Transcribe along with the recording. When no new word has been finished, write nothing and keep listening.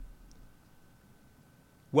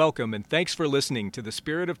Welcome and thanks for listening to the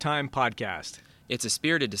Spirit of Time podcast. It's a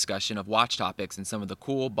spirited discussion of watch topics and some of the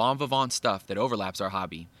cool bon vivant stuff that overlaps our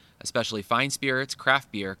hobby, especially fine spirits, craft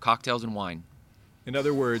beer, cocktails, and wine. In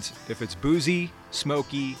other words, if it's boozy,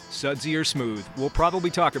 smoky, sudsy, or smooth, we'll probably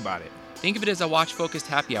talk about it. Think of it as a watch-focused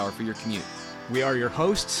happy hour for your commute. We are your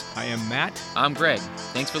hosts. I am Matt. I'm Greg.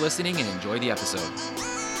 Thanks for listening and enjoy the episode.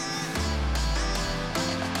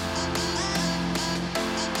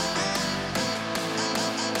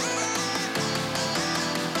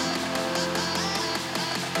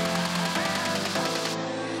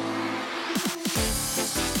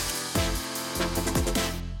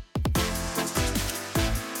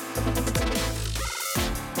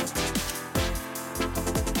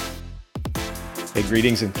 Hey,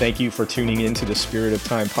 greetings and thank you for tuning in to the Spirit of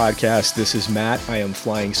Time podcast. This is Matt. I am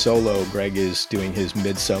flying solo. Greg is doing his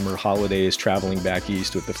midsummer holidays, traveling back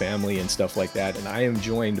east with the family and stuff like that. And I am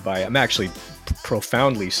joined by, I'm actually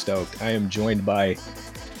profoundly stoked. I am joined by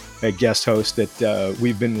a guest host that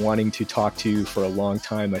we've been wanting to talk to for a long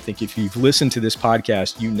time. I think if you've listened to this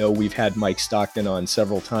podcast, you know we've had Mike Stockton on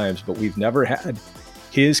several times, but we've never had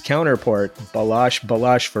his counterpart, Balazs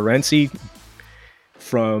Ferenczi,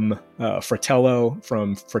 from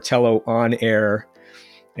Fratello On Air,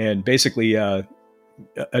 and basically a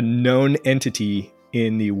known entity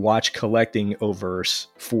in the watch collecting verse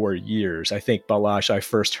for years. I think, Balazs, I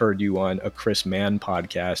first heard you on a Chris Mann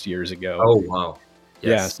podcast years ago. Oh, wow. Yes.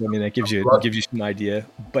 Yeah, so, I mean, that gives you some idea.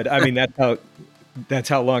 But I mean, that's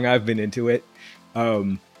how long I've been into it.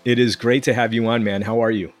 It is great to have you on, man. How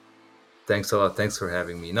are you? Thanks a lot. Thanks for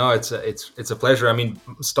having me. No, it's a pleasure. I mean,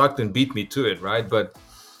 Stockton beat me to it, right? But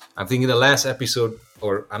I'm thinking the last episode,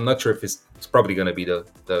 or I'm not sure if it's probably going to be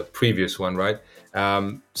the previous one, right?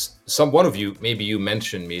 One of you, maybe you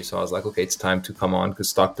mentioned me, so I was like, okay, it's time to come on because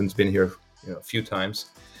Stockton's been here, a few times.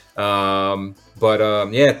 Yeah,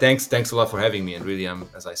 thanks a lot for having me. And really,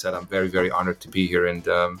 as I said, I'm very, very honored to be here. And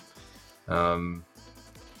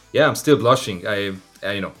yeah, I'm still blushing.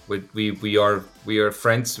 We are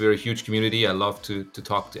friends. We're a huge community. I love to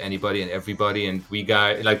talk to anybody and everybody. And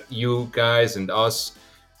like you guys and us,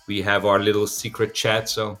 we have our little secret chat.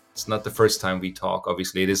 So it's not the first time we talk.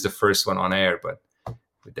 Obviously, it is the first one on air, but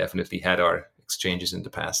we definitely had our exchanges in the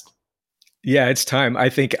past. Yeah, it's time. I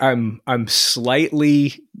think I'm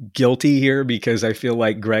slightly guilty here because I feel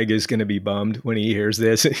like Greg is going to be bummed when he hears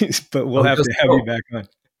this, but we'll have to have you back on.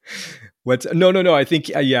 No. I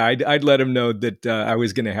think, I'd let him know that I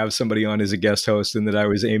was going to have somebody on as a guest host and that I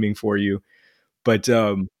was aiming for you, but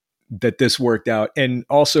that this worked out. And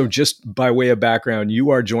also, just by way of background, you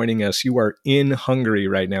are joining us. You are in Hungary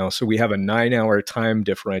right now. So we have a 9-hour time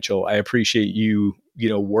differential. I appreciate you,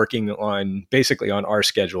 working on basically on our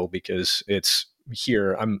schedule because it's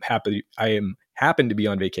here. I am happen to be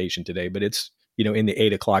on vacation today, but it's, in the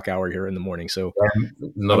 8 o'clock hour here in the morning. So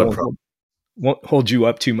not a problem. Won't hold you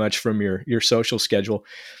up too much from your social schedule.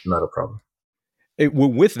 Not a problem.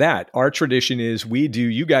 With that, our tradition is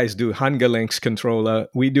you guys do Handgelenkskontrolle,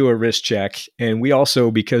 we do a wrist check, and we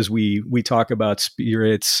also, because we talk about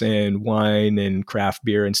spirits and wine and craft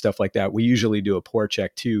beer and stuff like that, we usually do a pour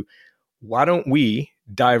check too. Why don't we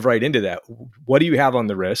dive right into that? What do you have on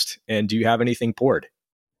the wrist, and do you have anything poured?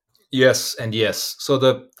 Yes and yes.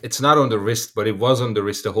 So it's not on the wrist, but it was on the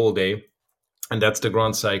wrist the whole day. And that's the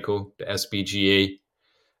Grand Seiko, the SPGA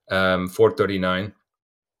 439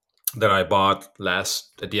 that I bought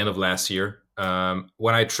at the end of last year.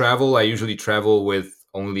 When I travel, I usually travel with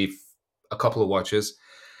only a couple of watches,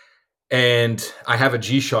 and I have a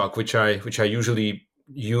G-Shock, which I usually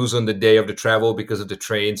use on the day of the travel because of the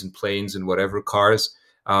trains and planes and whatever cars.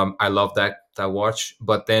 I love that watch,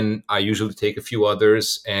 but then I usually take a few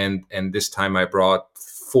others, and this time I brought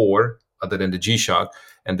 4 other than the G-Shock.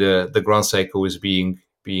 And the Grand Seiko is being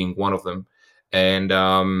one of them. And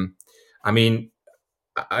I mean,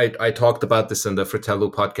 I talked about this in the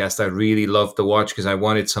Fratello podcast. I really loved the watch because I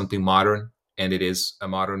wanted something modern, and it is a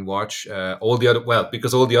modern watch.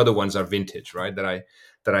 Because all the other ones are vintage, right? That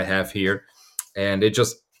I have here, and it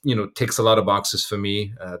just ticks a lot of boxes for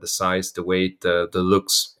me. The size, the weight, the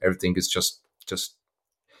looks, everything is just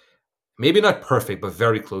maybe not perfect, but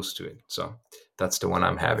very close to it. So that's the one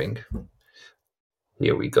I'm having.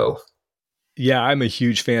 Here we go. Yeah, I'm a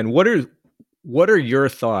huge fan. What are your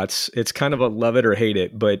thoughts? It's kind of a love it or hate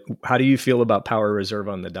it, but how do you feel about Power Reserve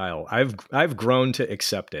on the dial? I've grown to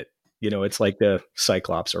accept it. It's like the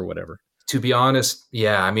Cyclops or whatever. To be honest,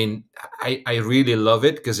 yeah, I mean, I really love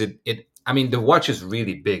it because the watch is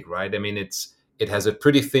really big, right? I mean, it has a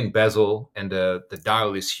pretty thin bezel, and the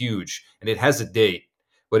dial is huge, and it has a date.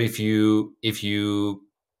 But if you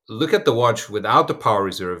look at the watch without the Power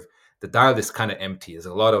Reserve, the dial is kind of empty. There's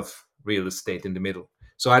a lot of real estate in the middle.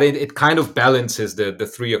 So it kind of balances the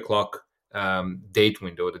 3 o'clock date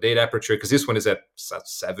window, the date aperture, because this one is at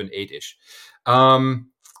 7, 8-ish.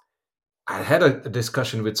 I had a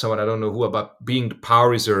discussion with someone, I don't know who, about being the power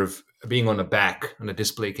reserve being on the back, on the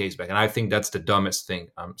display case back. And I think that's the dumbest thing.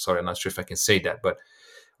 I'm sorry, I'm not sure if I can say that, but,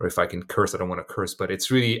 or if I can curse, I don't want to curse, but it's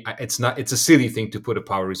really, it's a silly thing to put a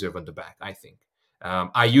power reserve on the back, I think.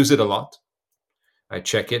 I use it a lot. I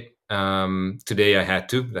check it. Today I had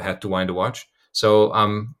to wind the watch. So,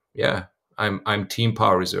 yeah, I'm team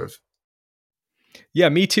power reserve. Yeah,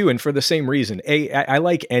 me too. And for the same reason, I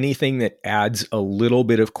like anything that adds a little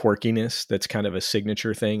bit of quirkiness. That's kind of a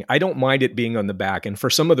signature thing. I don't mind it being on the back. And for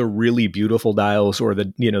some of the really beautiful dials, or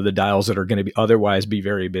the dials that are going to be otherwise be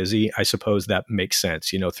very busy, I suppose that makes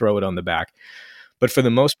sense. Throw it on the back. But for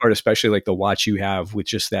the most part, especially like the watch you have with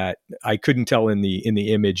just that, I couldn't tell in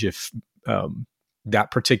the image if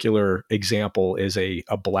that particular example is a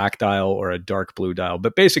black dial or a dark blue dial.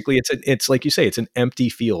 But basically, it's like you say, it's an empty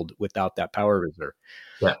field without that power reserve.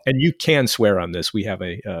 Yeah. And you can swear on this. We have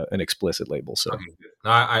an explicit label. So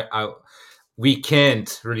okay, we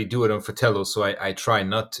can't really do it on Fratello, so I try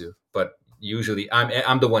not to. But usually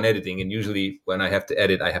I'm the one editing, and usually when I have to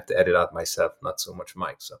edit out myself, not so much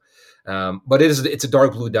Mike. So, but it's a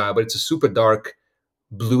dark blue dial, but it's a super dark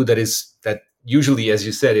blue that usually, as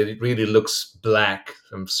you said, it really looks black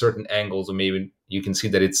from certain angles, or maybe you can see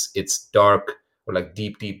that it's dark or like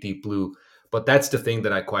deep blue. But that's the thing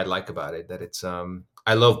that I quite like about it, that it's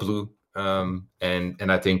I love blue, and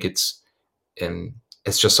I think it's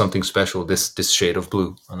just something special, this shade of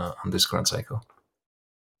blue on this Grand Seiko.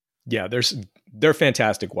 Yeah, they're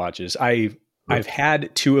fantastic watches. I've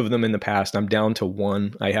had two of them in the past. I'm down to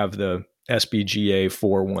one. I have the SBGA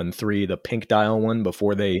 413, the pink dial one,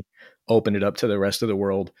 before they opened it up to the rest of the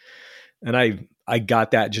world. And I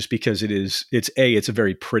got that just because it's a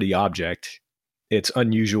very pretty object. It's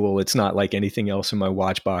unusual. It's not like anything else in my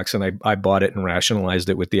watch box. And I bought it and rationalized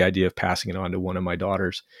it with the idea of passing it on to one of my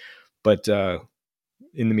daughters. But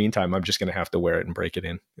in the meantime, I'm just going to have to wear it and break it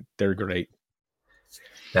in. They're great.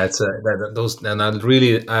 That's those, and I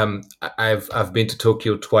really I've been to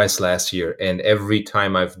Tokyo twice last year, and every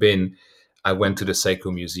time I've been, I went to the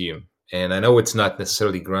Seiko Museum. And I know it's not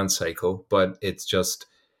necessarily Grand Seiko, but it's just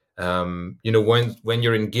when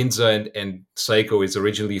you're in Ginza, and Seiko is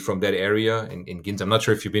originally from that area in Ginza. I'm not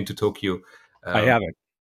sure if you've been to Tokyo. I haven't.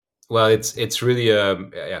 Well, it's really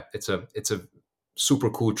it's a super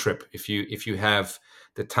cool trip. If you have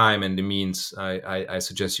the time and the means, I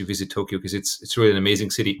suggest you visit Tokyo, because it's really an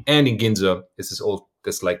amazing city. And in Ginza,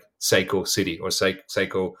 this like Seiko city, or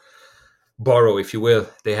Seiko borough, if you will.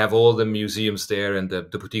 They have all the museums there, and the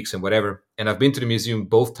boutiques and whatever. And I've been to the museum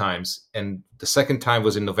both times, and the second time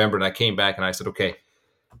was in November, and I came back and I said, okay,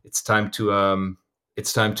 it's time to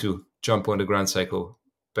jump on the Grand Seiko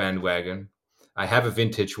bandwagon. I have a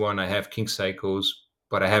vintage one, I have King Seikos,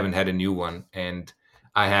 but I haven't had a new one, and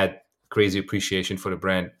I had crazy appreciation for the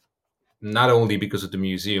brand, not only because of the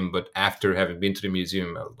museum, but after having been to the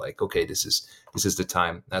museum, I was like, okay, this is the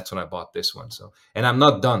time. That's when I bought this one. So, and I'm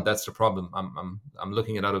not done. That's the problem. I'm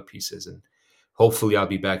looking at other pieces, and hopefully I'll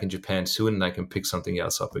be back in Japan soon, and I can pick something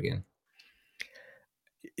else up again.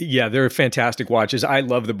 Yeah, they're fantastic watches. I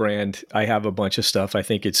love the brand. I have a bunch of stuff. I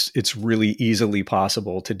think it's really easily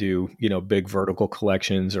possible to do, big vertical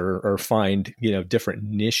collections, or find, different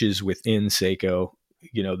niches within Seiko,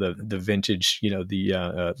 the vintage,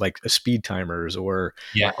 like speed timers, or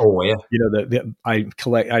yeah,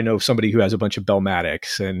 I know somebody who has a bunch of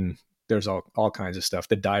Bellmatics, and there's all kinds of stuff.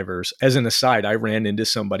 The divers. As an aside, I ran into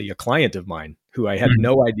a client of mine, who I had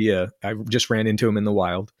no idea. I just ran into him in the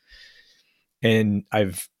wild. And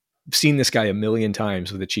I've seen this guy a million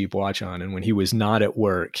times with a cheap watch on. And when he was not at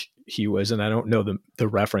work, he was, and I don't know the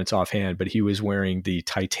reference offhand, but he was wearing the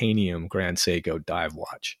titanium Grand Seiko dive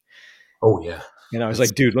watch. Oh yeah. And I was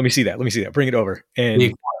like, dude, let me see that. Bring it over. And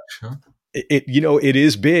big watch, huh? it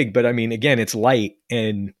is big, but I mean, again, it's light.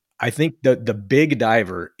 And I think the big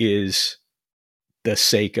diver is the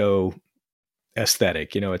Seiko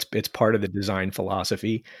aesthetic. It's part of the design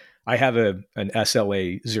philosophy. I have an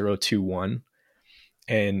SLA 021,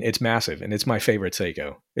 and it's massive, and it's my favorite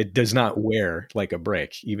Seiko. It does not wear like a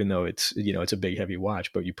brick, even though it's a big heavy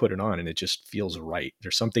watch, but you put it on and it just feels right.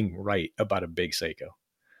 There's something right about a big Seiko.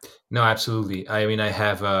 No, absolutely. I mean, I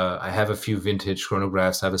have a few vintage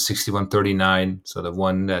chronographs. I have a 6139, so the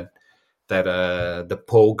one that the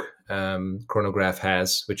Pogue chronograph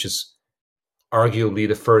has, which is arguably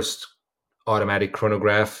the first automatic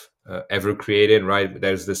chronograph ever created. Right?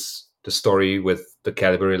 There's the story with the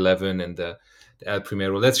caliber 11 and the the El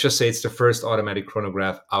Primero. Let's just say it's the first automatic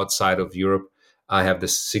chronograph outside of Europe. I have the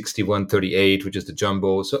 6138, which is the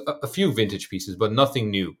jumbo. So a few vintage pieces, but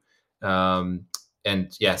nothing new. And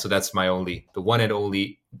yeah, so that's the one and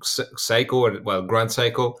only Seiko, Grand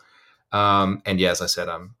Seiko. And yeah, as I said,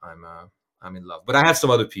 I'm in love. But I have some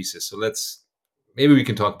other pieces, so maybe we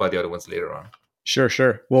can talk about the other ones later on.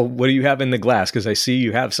 Sure. Well, what do you have in the glass? Because I see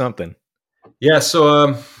you have something. Yeah,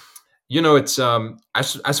 so it's I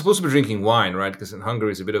supposed to be drinking wine, right? Because in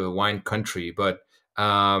Hungary is a bit of a wine country. But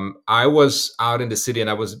I was out in the city and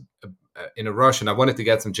I was in a rush, and I wanted to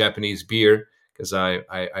get some Japanese beer because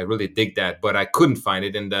I really dig that, but I couldn't find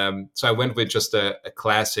it, and so I went with just a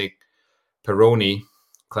classic Peroni,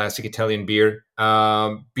 classic Italian beer.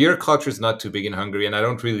 Beer culture is not too big in Hungary, and I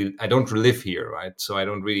don't live here, right? So I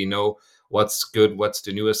don't really know what's good, what's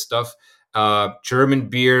the newest stuff. German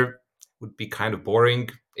beer would be kind of boring.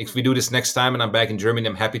 If we do this next time and I'm back in Germany,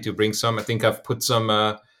 I'm happy to bring some. I think I've put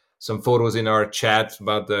some photos in our chat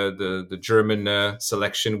about the German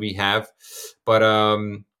selection we have, but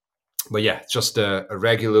yeah, just a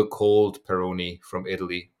regular cold Peroni from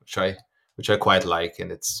Italy, which I quite like,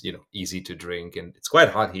 and it's easy to drink, and it's quite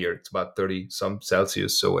hot here. It's about 30 some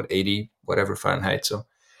Celsius, so at 80 whatever Fahrenheit. So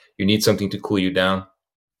you need something to cool you down.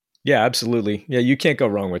 Yeah, absolutely. Yeah, you can't go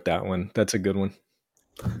wrong with that one. That's a good one.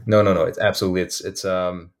 No. It's absolutely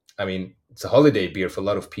I mean, it's a holiday beer for a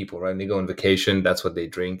lot of people, right? When they go on vacation, that's what they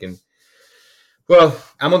drink. And well,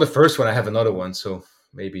 I'm on the first one. I have another one, so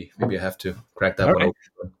maybe I have to crack that one open.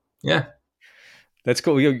 Yeah. That's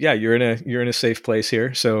cool. Yeah, you're in a safe place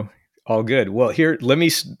here, so all good. Well, here,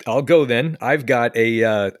 I'll go then. I've got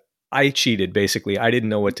I cheated basically. I didn't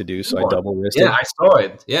know what to do, so I double wristed. Yeah, I saw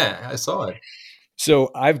it. Yeah, I saw it.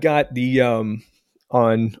 So I've got the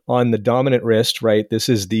on the dominant wrist, right? This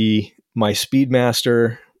is my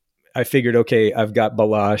Speedmaster. I figured, okay, I've got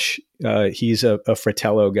Balazs. He's a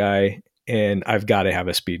Fratello guy, and I've got to have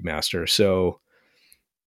a Speedmaster. So,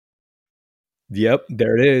 yep,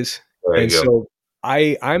 there it is. There you go. So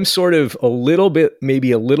I'm sort of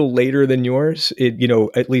maybe a little later than yours.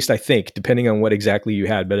 At least I think, depending on what exactly you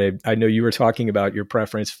had. But I know you were talking about your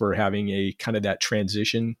preference for having a kind of that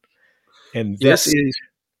transition, and this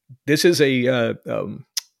is a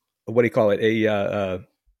what do you call it?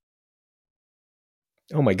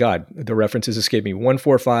 Oh my God, the references escape me.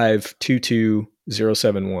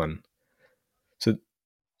 145-22071.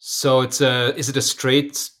 So it's is it a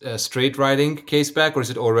straight riding case back, or is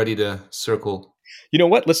it already the circle? You know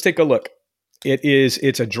what? Let's take a look.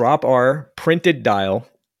 It's a drop R printed dial.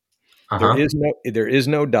 Uh-huh. There is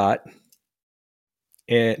no dot.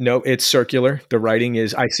 And no, it's circular. The writing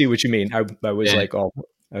is, I see what you mean. I was like,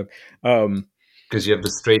 because you have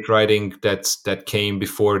the straight writing that came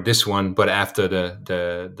before this one, but after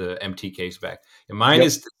the MT case back. And mine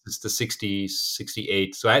is the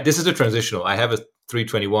 68. So this is a transitional. I have a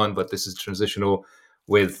 321, but this is transitional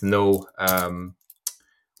with no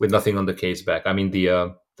with nothing on the case back. I mean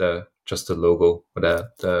the just the logo, the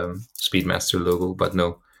Speedmaster logo, but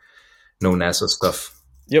no NASA stuff.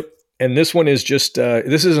 Yep. And this one is just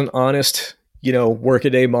this is an honest,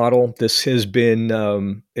 workaday model. This has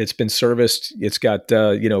been it's been serviced. It's got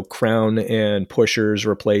crown and pushers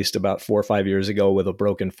replaced about 4 or 5 years ago with a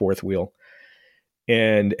broken fourth wheel.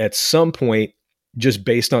 And at some point, just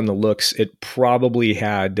based on the looks, it probably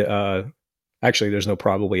had actually there's no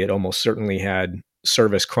probably, it almost certainly had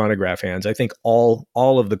service chronograph hands. I think all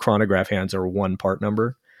of the chronograph hands are one part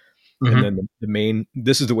number. Mm-hmm. And then the main,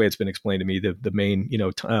 this is the way it's been explained to me, the main,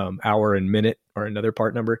 hour and minute are another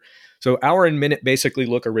part number. So hour and minute basically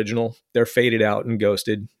look original. They're faded out and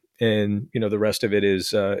ghosted. And, the rest of it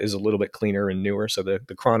is a little bit cleaner and newer. So the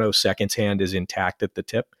chrono seconds hand is intact at the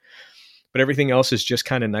tip. But everything else is just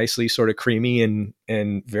kind of nicely sort of creamy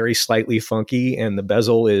and very slightly funky. And the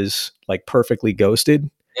bezel is like perfectly ghosted.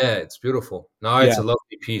 Yeah, it's beautiful. No, it's a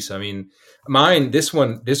lovely piece. I mean, this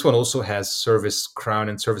one also has service crown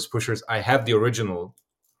and service pushers. I have the original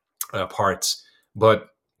parts, but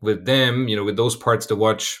with them, with those parts, the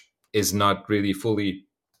watch is not really fully,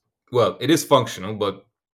 well, it is functional, but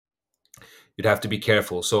you'd have to be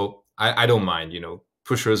careful. So I don't mind,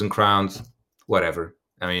 pushers and crowns, whatever.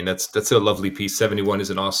 I mean, that's a lovely piece. 71 is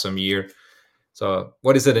an awesome year. So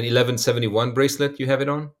what is it, an 1171 bracelet you have it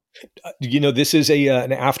on? This is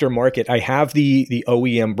an aftermarket. I have the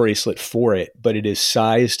OEM bracelet for it, but it is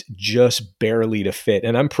sized just barely to fit.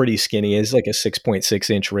 And I'm pretty skinny. It's like a 6.6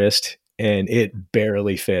 inch wrist, and it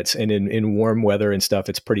barely fits. And in warm weather and stuff,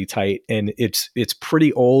 it's pretty tight. And it's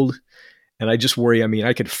pretty old. And I just worry, I mean,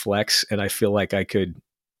 I could flex and I feel like I could,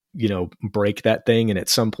 break that thing. And at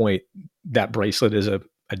some point, that bracelet is a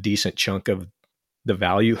decent chunk of the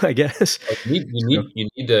value, I guess. You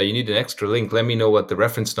need an extra link. Let me know what the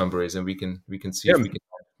reference number is, and we can see Yeah, if we can.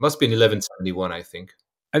 Must be an 1171, I think.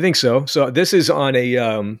 I think so. So this is on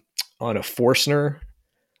a Forstner,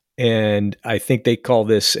 and I think they call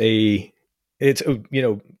this it's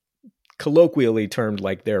colloquially termed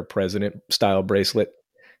like their president style bracelet,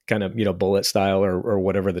 kind of bullet style or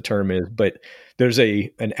whatever the term is. But there's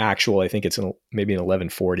an actual, I think it's maybe an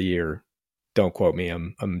 1140, or don't quote me,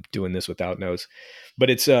 I'm doing this without notes, but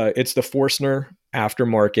it's the Forstner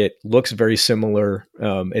aftermarket, looks very similar.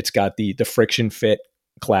 It's got the friction fit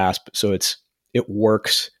clasp, so it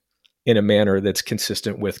works in a manner that's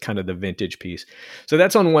consistent with kind of the vintage piece. So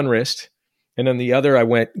that's on one wrist. And on the other, I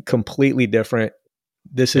went completely different.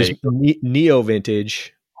 This is neo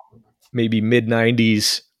vintage, maybe mid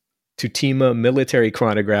 90s Tutima military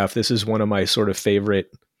chronograph. This is one of my sort of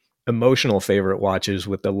emotional favorite watches,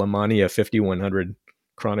 with the Lamania 5100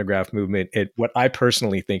 chronograph movement. What I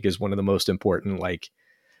personally think is one of the most important like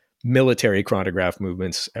military chronograph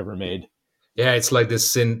movements ever made. Yeah, it's like the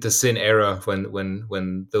Sin era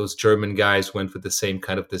when those German guys went with the same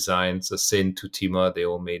kind of designs, the Sin, Tutima, they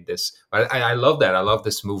all made this. I love that. I love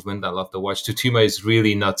this movement. I love the watch. Tutima is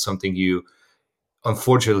really not something you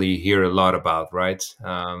unfortunately hear a lot about, right?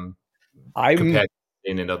 Compared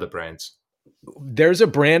to in other brands. There's a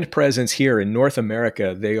brand presence here in North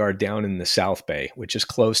America. They are down in the South Bay, which is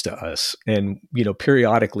close to us. And,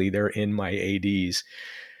 periodically they're in my ADs.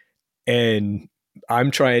 And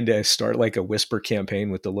I'm trying to start like a whisper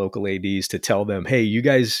campaign with the local ADs to tell them, hey, you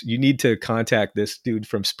guys, you need to contact this dude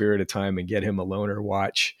from Spirit of Time and get him a loaner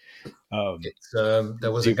watch.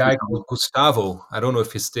 There was a guy called Gustavo. I don't know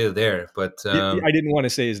if he's still there, but I didn't want to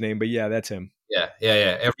say his name, but yeah, that's him. Yeah.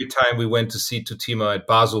 Every time we went to see Tutima at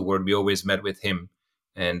Baselworld, we always met with him,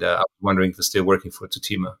 and I was wondering if he's still working for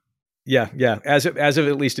Tutima. Yeah. As of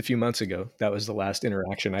at least a few months ago, that was the last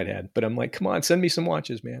interaction I'd had. But I'm like, come on, send me some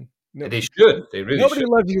watches, man. No, they should. They really nobody should.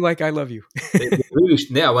 loves you like I love you. They really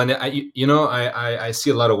should. Yeah. When I see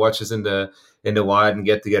a lot of watches in the wild and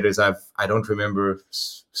get-togethers. I don't remember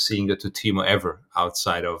seeing a Tutima ever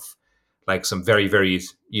outside of like some very very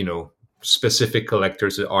specific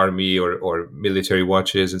collectors, army or military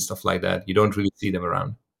watches and stuff like that. You don't really see them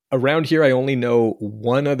around. Around here, I only know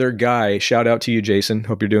one other guy. Shout out to you, Jason.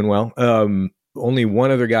 Hope you're doing well. Only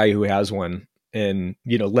one other guy who has one, and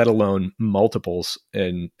let alone multiples.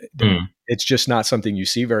 And it's just not something you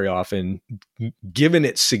see very often, given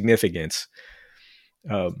its significance.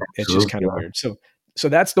 It's just kind of weird. So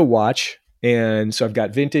that's the watch. And so I've got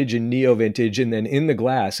vintage and neo vintage, and then in the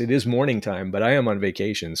glass, it is morning time, but I am on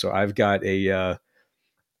vacation. So I've got a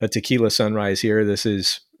tequila sunrise here. This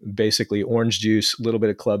is basically orange juice, a little bit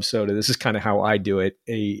of club soda. This is kind of how I do it.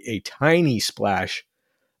 A tiny splash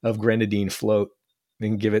of grenadine float,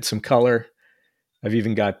 then give it some color. I've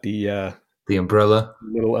even got the umbrella,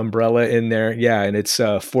 little umbrella in there. Yeah. And it's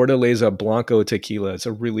Fortaleza Blanco tequila. It's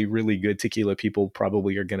a really, really good tequila. People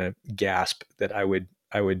probably are going to gasp that I would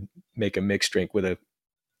make a mixed drink with a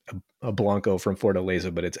Blanco from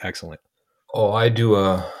Fortaleza, but it's excellent. Oh, I do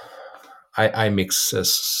I mix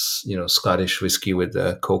Scottish whiskey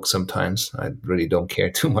with Coke sometimes. I really don't care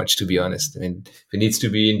too much, to be honest. I mean, if it needs to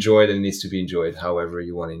be enjoyed, it needs to be enjoyed however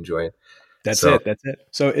you want to enjoy it. That's it.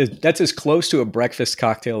 So that's as close to a breakfast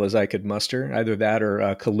cocktail as I could muster, either that or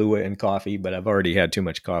Kahlua and coffee, but I've already had too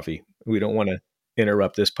much coffee. We don't want to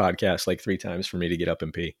interrupt this podcast like 3 times for me to get up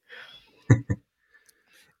and pee.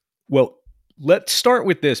 Well, let's start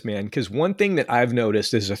with this, man, because one thing that I've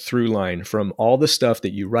noticed is a through line from all the stuff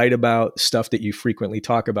that you write about, stuff that you frequently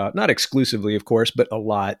talk about, not exclusively, of course, but a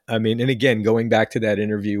lot. I mean, and again, going back to that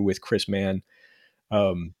interview with Chris Mann,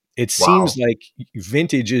 it seems like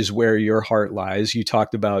vintage is where your heart lies. You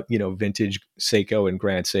talked about, vintage Seiko and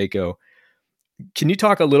Grand Seiko. Can you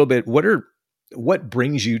talk a little bit? What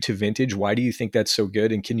brings you to vintage? Why do you think that's so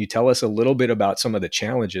good? And can you tell us a little bit about some of the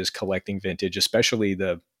challenges collecting vintage, especially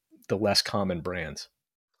the less common brands?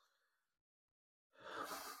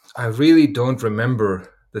 I really don't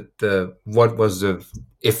remember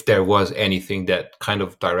if there was anything that kind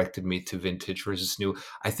of directed me to vintage versus new.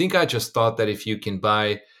 I think I just thought that if you can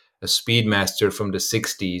buy a Speedmaster from the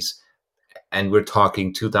 60s, and we're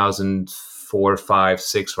talking 2004, 5,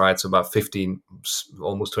 6, right? So about 15,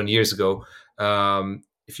 almost 20 years ago.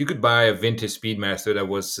 If you could buy a vintage Speedmaster that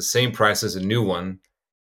was the same price as a new one,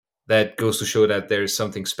 that goes to show that there's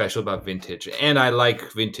something special about vintage. And I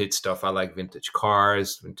like vintage stuff. I like vintage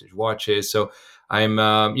cars, vintage watches. So I'm,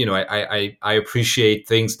 I appreciate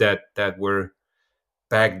things that were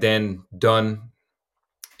back then done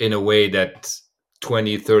in a way that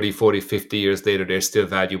 20, 30, 40, 50 years later, they're still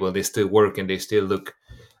valuable. They still work and they still look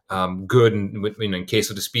good, and in case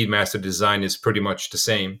of the Speedmaster, design is pretty much the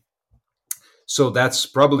same. So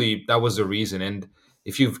that was the reason. And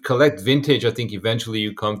if you collect vintage, I think eventually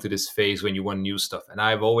you come to this phase when you want new stuff. And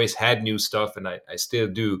I've always had new stuff, and I still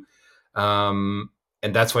do. And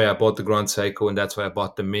that's why I bought the Grand Seiko, and that's why I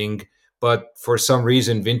bought the Ming. But for some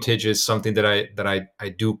reason, vintage is something that I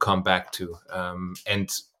do come back to.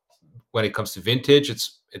 And when it comes to vintage,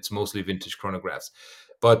 it's mostly vintage chronographs.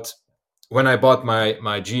 But when I bought my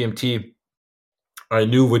GMT, I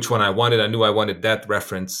knew which one I wanted. I knew I wanted that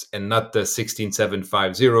reference and not the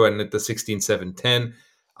 16750 and not the 16710.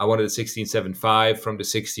 I wanted the 16775 from the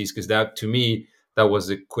 60s because that, to me, that was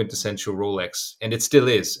the quintessential Rolex, and it still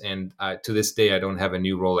is. And to this day, I don't have a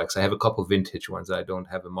new Rolex. I have a couple vintage ones. I don't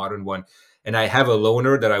have a modern one, and I have a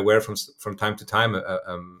loaner that I wear from time to time,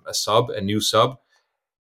 a new sub,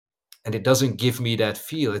 and it doesn't give me that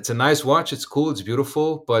feel. It's a nice watch. It's cool. It's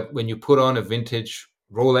beautiful. But when you put on a vintage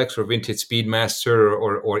Rolex or vintage Speedmaster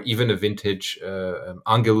or even a vintage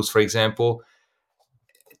Angelus, for example,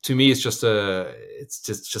 to me, it's just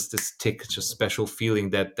this tick, just special feeling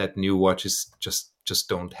that new watches just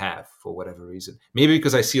don't have for whatever reason. Maybe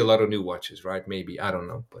because I see a lot of new watches, right? Maybe, I don't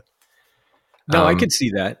know, but no, I could see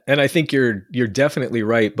that, and I think you're definitely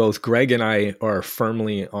right. Both Greg and I are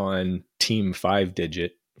firmly on Team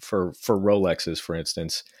 5-digit for Rolexes, for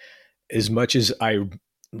instance. As much as I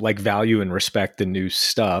like value and respect the new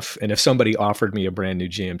stuff, and if somebody offered me a brand new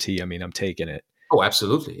GMT, I mean, I'm taking it. Oh,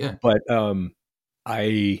 absolutely, yeah. But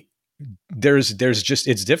there's just,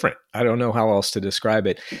 it's different. I don't know how else to describe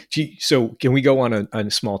it. So can we go on a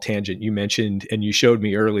small tangent? You mentioned, and you showed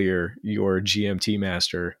me earlier, your GMT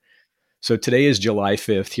Master. So today is July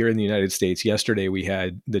 5th here in the United States. Yesterday we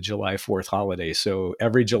had the July 4th holiday. So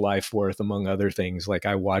every July 4th, among other things, like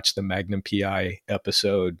I watched the Magnum PI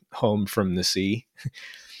episode Home from the Sea,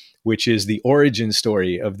 which is the origin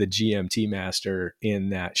story of the GMT Master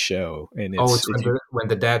in that show. And it's when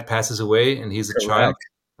the dad passes away and he's a child.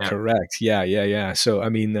 Yeah. Correct. Yeah. So, I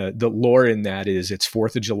mean, the lore in that is it's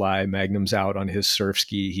 4th of July. Magnum's out on his surf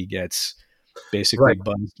ski. He gets basically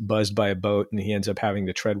buzzed by a boat, and he ends up having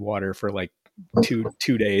to tread water for like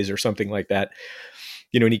two days or something like that.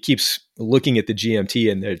 And he keeps looking at the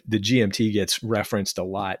GMT, and the GMT gets referenced a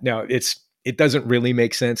lot. Now it doesn't really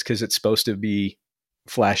make sense because it's supposed to be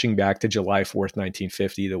flashing back to July 4th,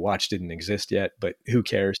 1950. The watch didn't exist yet, but who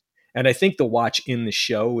cares? And I think the watch in the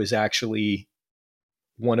show is actually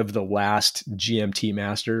one of the last GMT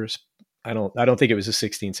Masters. I don't think it was a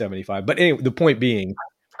 1675, but anyway, the point being,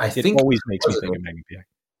 it always makes me think of Magnum PI.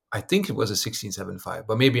 I think it was a 1675,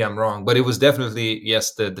 but maybe I'm wrong. But it was definitely,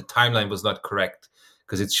 yes, the timeline was not correct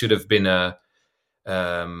because it should have been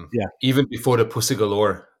even before the Pussy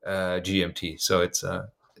Galore GMT. So it's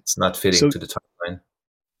not fitting to the timeline.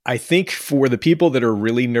 I think for the people that are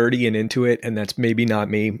really nerdy and into it, and that's maybe not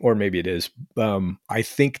me, or maybe it is, I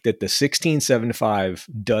think that the 1675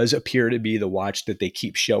 does appear to be the watch that they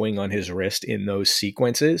keep showing on his wrist in those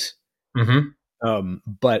sequences. Mm-hmm.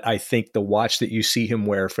 But I think the watch that you see him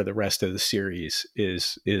wear for the rest of the series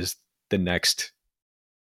is the next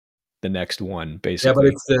one, basically.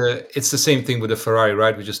 Yeah, but it's the same thing with the Ferrari,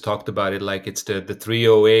 right? We just talked about it. Like it's the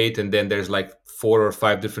 308, and then there's like 4 or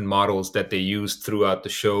 5 different models that they used throughout the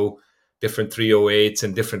show, different 308s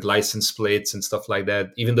and different license plates and stuff like that.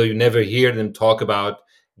 Even though you never hear them talk about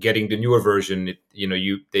getting the newer version,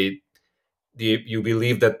 you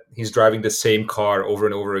believe that he's driving the same car over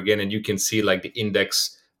and over again, and you can see like the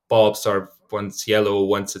index bulbs are once yellow,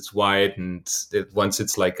 once it's white, and once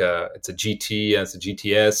it's like it's a GT, and it's a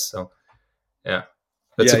GTS. So yeah,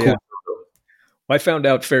 that's cool. I found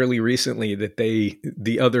out fairly recently that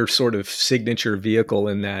the other sort of signature vehicle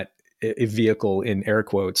in that vehicle in air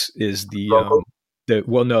quotes is the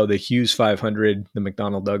Hughes 500, the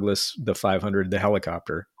McDonnell Douglas, the 500, the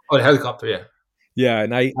helicopter. Oh, the helicopter, yeah. Yeah,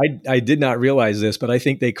 and I did not realize this, but I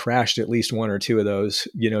think they crashed at least 1 or 2 of those,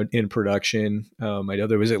 in production. I know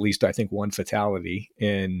there was at least, I think, 1 fatality,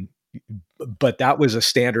 but that was a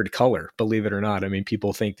standard color, believe it or not. I mean,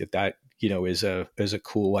 people think that is a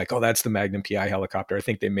cool, like, oh, that's the Magnum PI helicopter. I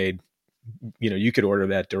think they made, you could order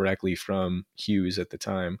that directly from Hughes at the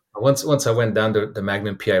time. Once I went down the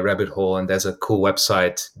Magnum PI rabbit hole, and there's a cool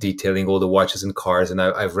website detailing all the watches and cars, and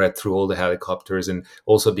I've read through all the helicopters and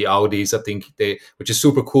also the Audis. I think which is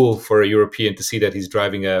super cool for a European to see that he's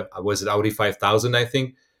driving was it Audi 5000? I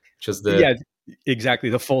think, which is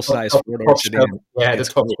exactly, the full size 4-door sedan. Yeah, the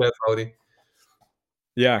top shelf Audi.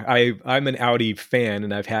 Yeah, I'm an Audi fan,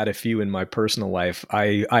 and I've had a few in my personal life.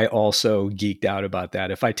 I also geeked out about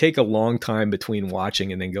that. If I take a long time between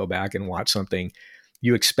watching and then go back and watch something,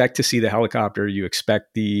 you expect to see the helicopter, you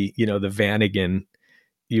expect the Vanagon,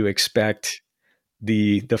 you expect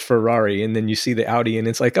the Ferrari, and then you see the Audi, and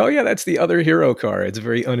it's like, oh yeah, that's the other hero car. It's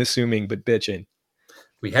very unassuming but bitchin'.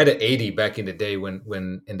 We had an 80 back in the day when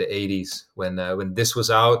in the 80s when this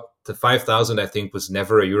was out. The 5000 I think was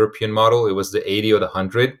never a European model. It was the 80 or the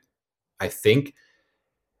 100, I think.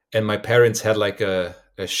 And my parents had like a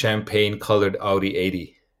champagne colored Audi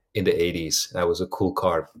 80 in the 80s. That was a cool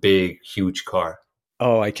car, big, huge car.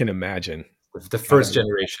 Oh, I can imagine. The first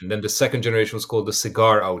generation. Then the second generation was called the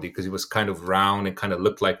cigar Audi because it was kind of round and kind of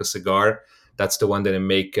looked like a cigar. That's the one that they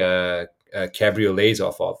make cabriolets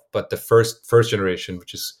off of. But the first generation,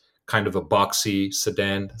 which is kind of a boxy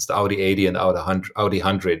sedan, it's the Audi 80 and the Audi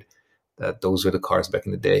 100. Those were the cars back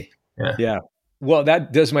in the day. Yeah. Yeah. Well,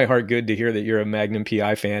 that does my heart good to hear that you're a Magnum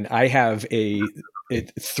PI fan. I have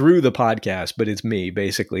through the podcast, but it's me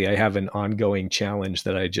basically. I have an ongoing challenge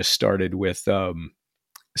that I just started with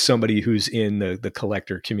somebody who's in the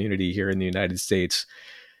collector community here in the United States,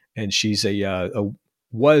 and she's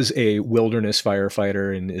was a wilderness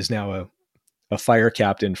firefighter and is now a fire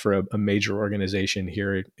captain for a major organization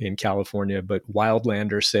here in California. But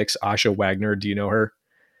Wildlander 6, Asha Wagner, do you know her?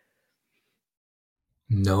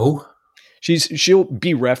 No. She'll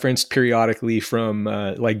be referenced periodically from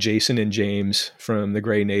like Jason and James from the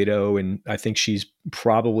Grey NATO, and I think she's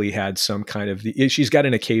probably had some kind of she's got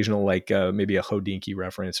an occasional like maybe a Hodinkee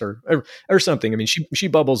reference or something. I mean, she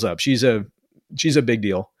bubbles up. She's a big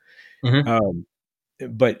deal. Mm-hmm.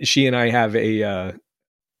 But she and I have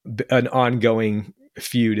an ongoing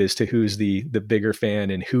feud as to who's the bigger fan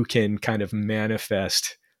and who can kind of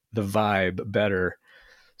manifest the vibe better.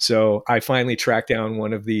 So I finally tracked down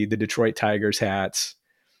one of the Detroit Tigers hats,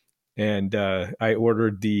 and I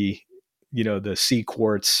ordered the sea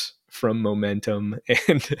quartz from Momentum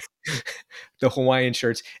and the Hawaiian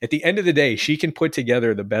shirts. At the end of the day, she can put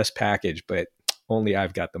together the best package, but only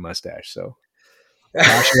I've got the mustache. So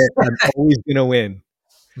Asha, I'm always gonna win.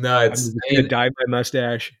 No, I'm just gonna dye my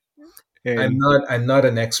mustache. I'm not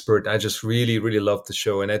an expert. I just really, really love the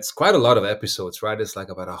show, and it's quite a lot of episodes, right? It's like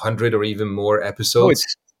about 100 or even more episodes.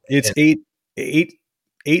 It's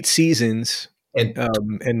eight seasons, and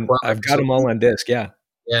I've got them all on disc. Yeah.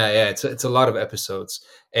 It's a lot of episodes,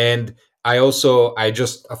 and I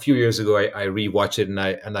just a few years ago I rewatched it,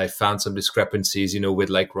 and I found some discrepancies, with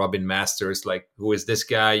like Robin Masters, like who is this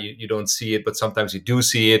guy? You don't see it, but sometimes you do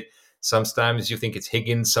see it. Sometimes you think it's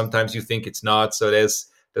Higgins, sometimes you think it's not. So there's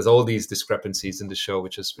all these discrepancies in the show,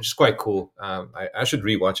 which is quite cool. I should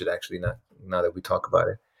rewatch it actually now that we talk about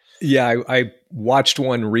it. Yeah, I watched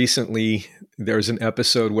one recently. There's an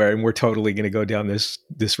episode where, and we're totally going to go down this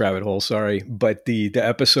rabbit hole, sorry, but the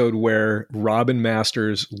episode where Robin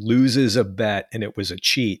Masters loses a bet and it was a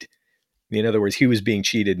cheat. In other words, he was being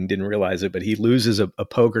cheated and didn't realize it, but he loses a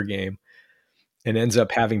poker game and ends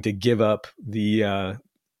up having to give up the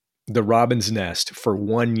Robin's Nest for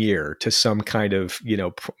 1 year to some kind of,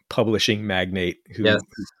 publishing magnate who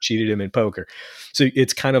cheated him in poker. So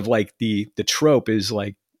it's kind of like the trope is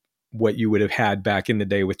like what you would have had back in the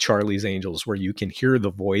day with Charlie's Angels, where you can hear the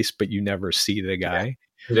voice, but you never see the guy.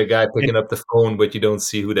 Yeah. The guy picking up the phone, but you don't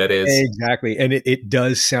see who that is. Exactly. And it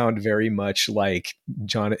does sound very much like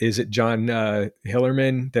John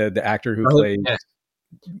Hillerman, the actor who plays. Yeah.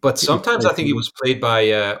 But sometimes I think he was played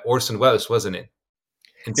by Orson Welles, wasn't it?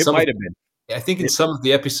 It might have been. I think in some of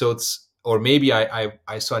the episodes, or maybe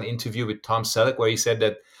I saw an interview with Tom Selleck where he said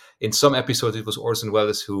that in some episodes it was Orson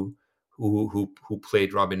Welles who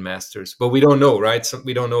played Robin Masters, but we don't know, right?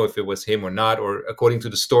 We don't know if it was him or not, or according to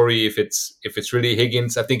the story, if it's really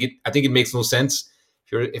Higgins. I think it makes no sense.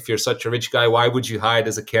 If you're such a rich guy, why would you hide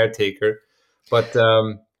as a caretaker? But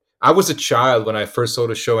I was a child when I first saw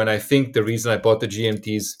the show, and I think the reason I bought the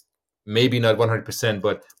GMTs, maybe not 100%,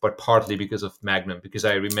 but partly because of Magnum, because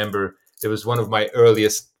I remember it was one of my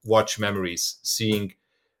earliest watch memories, seeing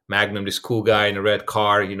Magnum, this cool guy in a red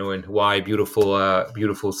car, in Hawaii,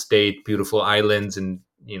 beautiful state, beautiful islands, and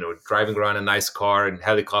driving around a nice car and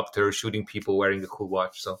helicopter, shooting people, wearing a cool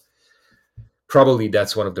watch. So probably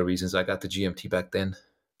that's one of the reasons I got the GMT back then.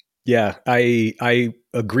 Yeah, I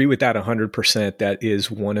agree with that 100%. That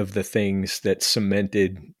is one of the things that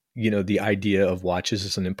cemented, the idea of watches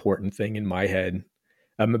as an important thing in my head.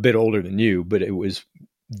 I'm a bit older than you, but it was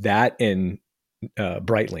that and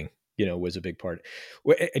Breitling. Was a big part.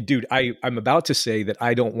 Dude, I'm about to say that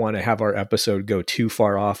I don't want to have our episode go too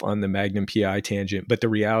far off on the Magnum PI tangent, but the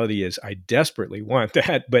reality is I desperately want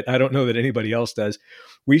that, but I don't know that anybody else does.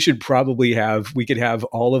 We could have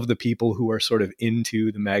all of the people who are sort of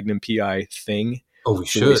into the Magnum PI thing. Oh, we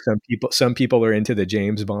should. Some people are into the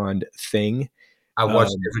James Bond thing. I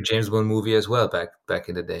watched every James Bond movie as well back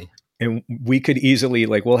in the day. and we could easily,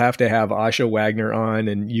 like, we'll have to have Asha Wagner on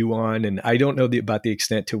and you on, and I don't know about the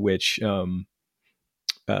extent to which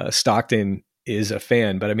Stockton is a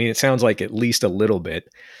fan, but I mean, it sounds like at least a little bit.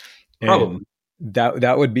 And Probably.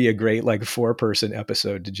 that would be a great, like, 4-person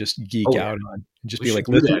episode to just geek Oh yeah, out on, just we be should like,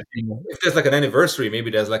 do listen. that. If there's like an anniversary, maybe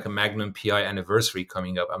there's like a Magnum PI anniversary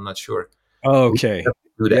coming up. I'm not sure. We Okay. have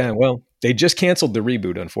to do Yeah. that. Well, they just canceled the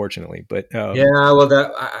reboot, unfortunately, but Yeah, well,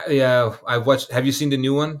 yeah, I watched. Have you seen the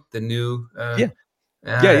new one? The new, yeah,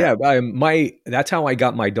 yeah, uh, yeah. That's how I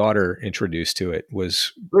got my daughter introduced to it,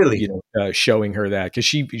 was, really, showing her that, because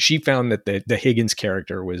she found that the Higgins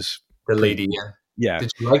character was the pretty lady. cool. Yeah, Yeah.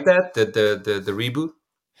 did you like that? The reboot?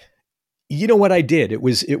 You know what I did? It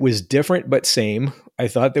was different but same. I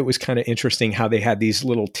thought that was kind of interesting how they had these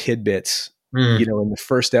little tidbits. Mm, In the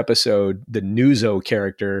first episode, the Nuzo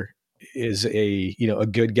character is a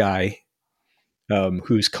good guy,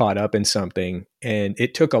 who's caught up in something, and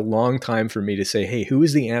it took a long time for me to say, "Hey, who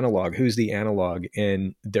is the analog? Who's the analog?"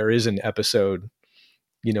 And there is an episode,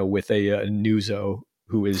 with a Nuzo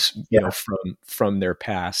who is, yeah, from their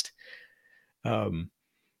past. Um,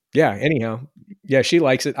 yeah. Anyhow, yeah, she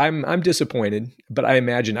likes it. I'm disappointed, but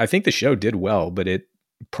I think the show did well, but it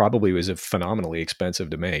probably was a phenomenally expensive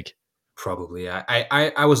to make. probably.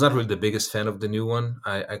 I was not really the biggest fan of the new one.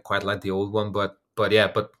 I quite like the old one, but yeah,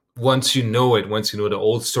 but once you know it, once you know the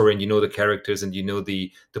old story and you know the characters and you know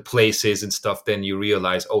the places and stuff, then you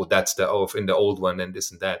realize, oh, that's in the old one and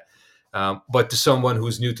this and that. But to someone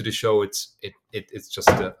who's new to the show, it's just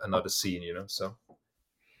another scene, So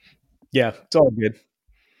Yeah, it's all good.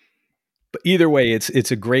 But either way,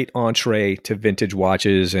 it's a great entree to vintage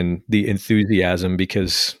watches and the enthusiasm,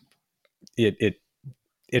 because it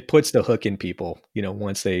it puts the hook in people,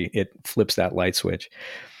 once it flips that light switch.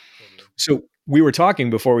 totally. So we were talking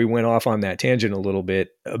before we went off on that tangent a little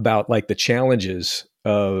bit about, like, the challenges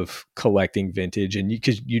of collecting vintage, and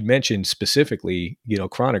because you'd mentioned specifically,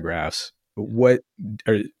 chronographs. What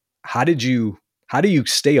or how did you how do you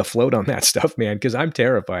stay afloat on that stuff, man? Because I'm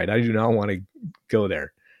terrified. I do not want to go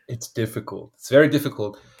there. It's difficult. It's very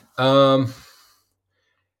difficult. Um,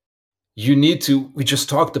 you need to. We just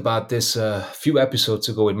talked about this a few episodes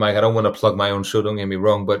ago with Mike. I don't want to plug my own show. Don't get me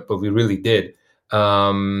wrong, but we really did.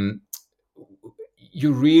 Um,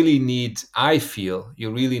 you really need. I feel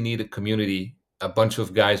you really need a community, a bunch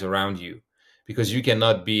of guys around you, because you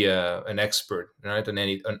cannot be an expert, right,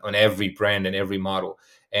 on every brand and every model.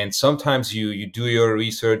 And sometimes you do your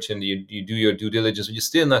research and you do your due diligence, but you're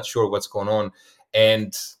still not sure what's going on,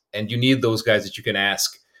 and you need those guys that you can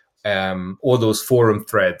ask, or those forum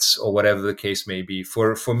threads or whatever the case may be.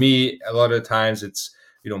 For me, a lot of the times it's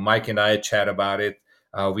Mike and I chat about it.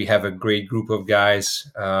 We have a great group of guys,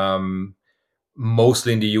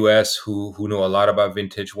 mostly in the US, who know a lot about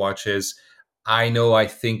vintage watches. I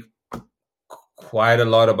think quite a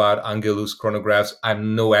lot about Angelus chronographs.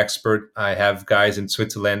 I'm no expert. I have guys in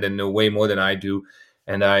Switzerland that know way more than I do,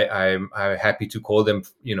 and I'm happy to call them,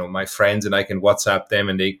 my friends, and I can WhatsApp them,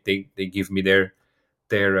 and they give me their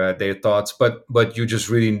thoughts. But you just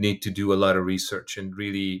really need to do a lot of research, and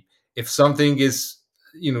really, if something is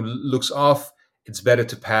looks off, it's better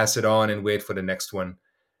to pass it on and wait for the next one.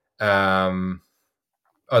 Um,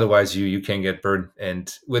 Otherwise, you can get burned. And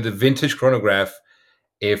with a vintage chronograph,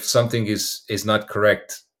 if something is not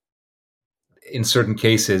correct, in certain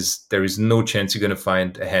cases, there is no chance you're going to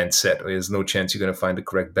find a handset, or there's no chance you're going to find the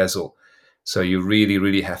correct bezel. So you really,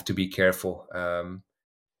 really have to be careful.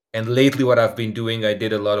 And lately, what I've been doing, I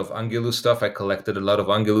did a lot of Angelus stuff. I collected a lot of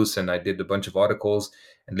Angelus, and I did a bunch of articles.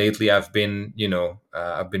 And lately, I've been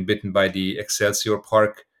bitten by the Excelsior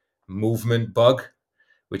Park movement bug,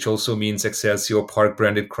 which also means Excelsior Park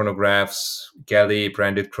branded chronographs, Galley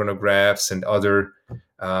branded chronographs, and other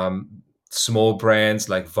small brands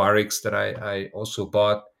like Varix that I also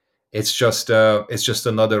bought. It's just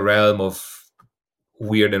another realm of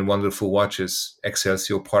weird and wonderful watches.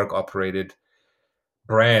 Excelsior Park operated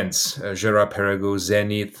brands, Gerard Perregaux,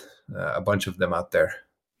 Zenith, a bunch of them out there.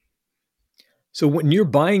 So when you're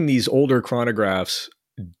buying these older chronographs,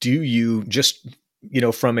 do you just,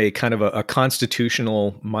 from a kind of a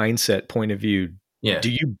constitutional mindset point of view, Yeah,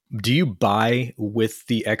 do you buy with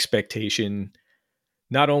the expectation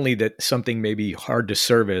not only that something may be hard to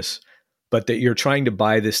service, but that you're trying to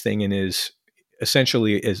buy this thing and is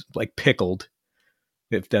essentially is like pickled,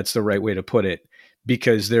 if that's the right way to put it,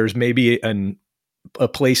 because there's maybe a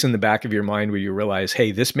place in the back of your mind where you realize,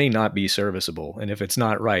 hey, this may not be serviceable, and if it's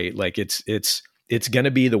not right, like it's going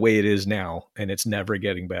to be the way it is now, and it's never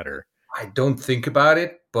getting better. I don't think about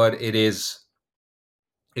it, but it is.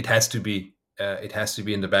 It has to be. It has to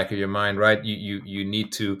be in the back of your mind, right? You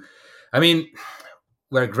need to. I mean,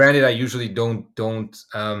 where granted I usually don't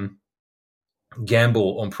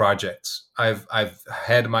gamble on projects. I've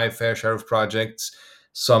had my fair share of projects.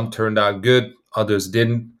 Some turned out good, others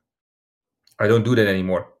didn't. I don't do that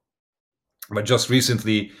anymore. But just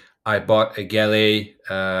recently, I bought a Galley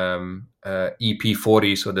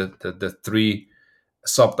EP40, so the three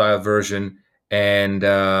subdial version, and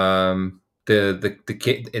it's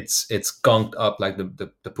gunked up. Like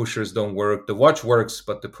the pushers don't work. The watch works,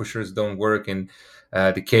 but the pushers don't work, and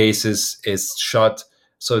the case is shut.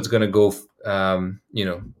 So it's gonna go,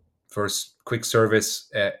 for quick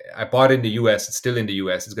service. I bought it in the U.S. It's still in the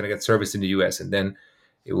U.S. It's gonna get serviced in the U.S. and then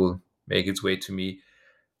it will make its way to me.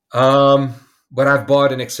 Um, but I've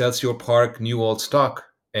bought an Excelsior Park new old stock,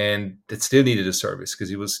 and it still needed a service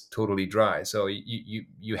because it was totally dry. So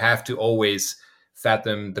you have to always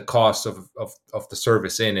fathom the cost of the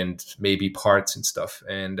service in and maybe parts and stuff.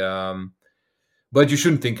 And but you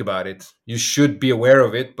shouldn't think about it. You should be aware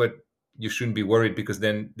of it, but you shouldn't be worried, because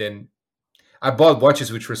then I bought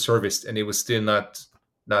watches which were serviced and it was still not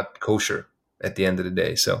kosher at the end of the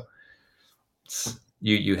day. So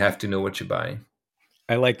you have to know what you're buying.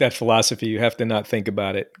 I like that philosophy. You have to not think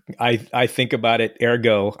about it. I think about it,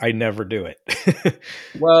 ergo, I never do it.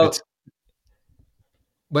 Well,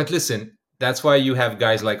 but listen, that's why you have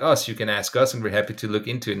guys like us. You can ask us, and we're happy to look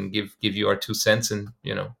into it and give you our 2 cents. And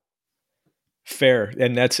fair.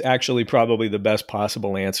 And that's actually probably the best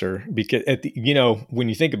possible answer, because when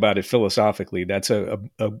you think about it philosophically, that's a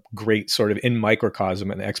great sort of in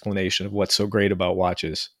microcosm an explanation of what's so great about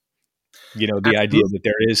watches. The idea that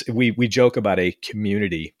there is, we joke about a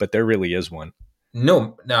community, but there really is one.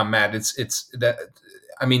 No, Matt, it's that.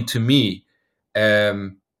 I mean, to me,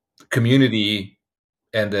 community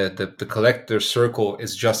and the collector circle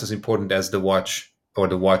is just as important as the watch or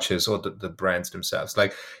the watches or the brands themselves.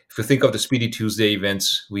 Like, if you think of the Speedy Tuesday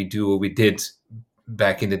events we did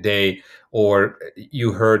back in the day, or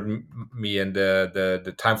you heard me and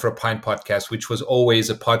the Time for a Pint podcast, which was always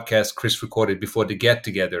a podcast Chris recorded before the get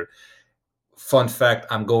together. Fun fact,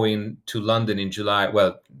 I'm going to London in July.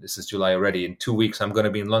 Well, this is July already. In 2 weeks, I'm going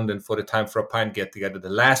to be in London for the Time for a Pint get together,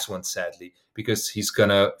 the last one, sadly, because he's going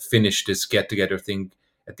to finish this get together thing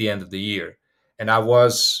at the end of the year. And I'm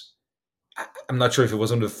not sure if it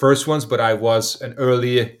was one of the first ones, but I was an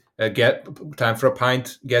early get Time for a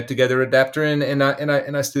Pint get together adapter, and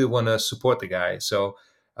I still want to support the guy. So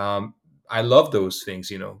I love those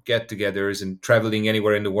things, get-togethers and traveling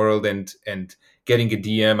anywhere in the world and getting a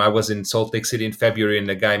DM. I was in Salt Lake City in February, and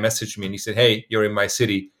the guy messaged me and he said, "Hey, you're in my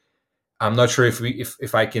city. I'm not sure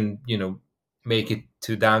if I can, make it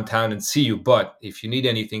to downtown and see you, but if you need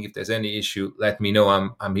anything, if there's any issue, let me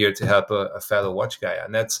know. I'm here to help a fellow watch guy."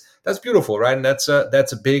 And that's beautiful, right? And that's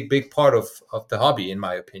a big part of the hobby, in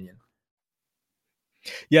my opinion.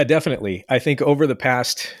 Yeah, definitely. I think over the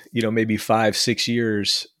past, maybe 5-6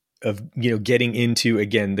 years of, getting into,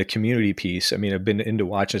 again, the community piece. I mean, I've been into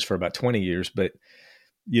watches for about 20 years, but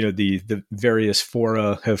the various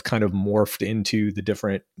fora have kind of morphed into the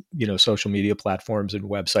different, social media platforms and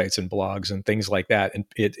websites and blogs and things like that. And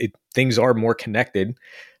things are more connected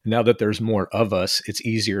now that there's more of us. It's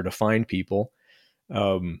easier to find people.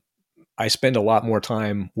 I spend a lot more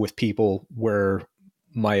time with people where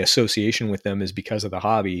my association with them is because of the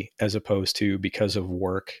hobby, as opposed to because of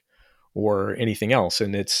work or anything else.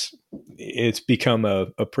 And it's become a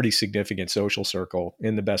pretty significant social circle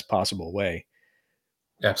in the best possible way.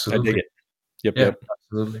 Absolutely. I dig it. Yep.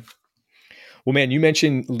 Absolutely. Well, man, you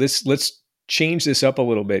mentioned let's change this up a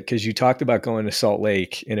little bit, because you talked about going to Salt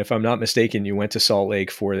Lake. And if I'm not mistaken, you went to Salt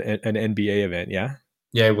Lake for an NBA event. Yeah.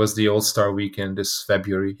 Yeah. It was the All-Star weekend this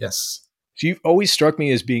February. Yes. So you've always struck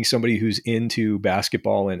me as being somebody who's into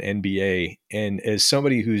basketball and NBA. And as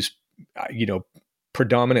somebody who's,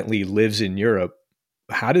 predominantly lives in Europe,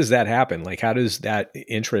 how does that happen? Like, how does that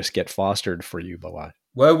interest get fostered for you, Balazs?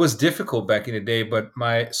 Well, it was difficult back in the day, but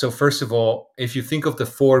so first of all, if you think of the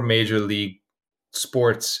 4 major league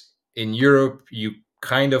sports in Europe, you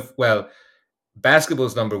basketball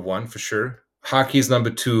is number 1 for sure. Hockey is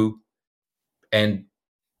number 2, and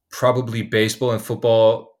probably baseball and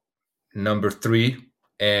football number 3,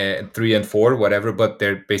 and 3 and 4, whatever, but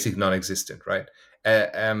they're basically non-existent, right?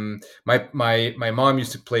 My mom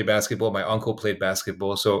used to play basketball. My uncle played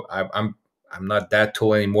basketball, so I'm not that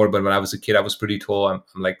tall anymore. But when I was a kid, I was pretty tall. I'm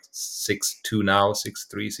like 6'2" now,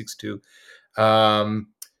 6'3", 6'2".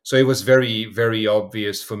 So it was very, very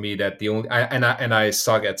obvious for me that I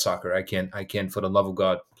suck at soccer. I can't for the love of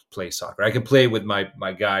God play soccer. I can play with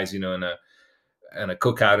my guys, in a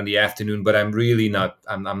cookout in the afternoon, but I'm really not.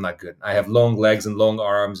 I'm not good. I have long legs and long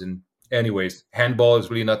arms, and anyways, handball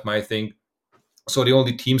is really not my thing. So the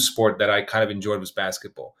only team sport that I kind of enjoyed was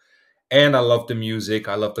basketball. And I loved the music.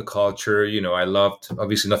 I loved the culture. I loved,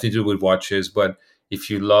 obviously nothing to do with watches, but if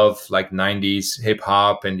you love like 90s hip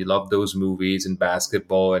hop and you love those movies and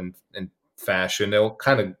basketball and fashion, they'll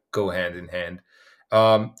kind of go hand in hand.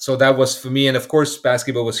 So that was for me. And of course,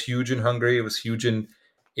 basketball was huge in Hungary. It was huge in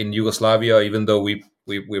Yugoslavia, even though we're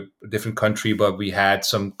a different country, but we had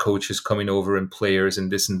some coaches coming over and players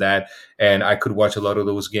and this and that. And I could watch a lot of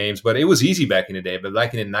those games, but it was easy back in the day. But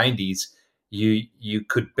like in the 90s, you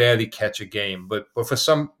could barely catch a game. But for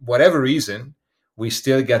some whatever reason, we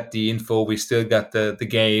still got the info, we still got the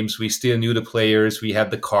games, we still knew the players, we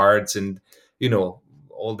had the cards and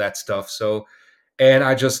all that stuff. So and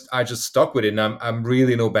I just stuck with it. And I'm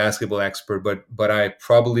really no basketball expert, but I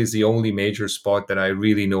probably is the only major sport that I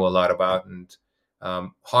really know a lot about. And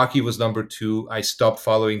hockey was number two. I stopped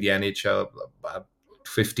following the NHL about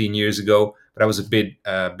 15 years ago, but I was a big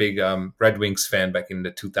Red Wings fan back in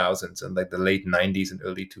the 2000s and like the late 90s and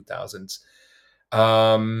early 2000s.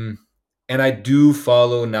 Um, and I do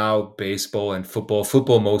follow now baseball and football.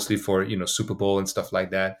 Football mostly for Super Bowl and stuff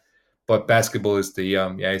like that. But basketball is the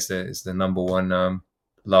is the number one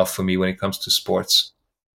love for me when it comes to sports.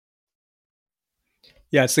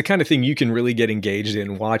 Yeah, it's the kind of thing you can really get engaged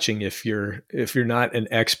in watching if you're not an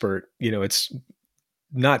expert. It's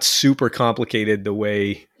not super complicated the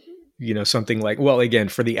way, something like, well, again,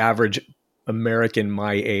 for the average American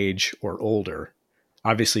my age or older,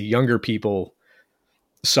 obviously younger people,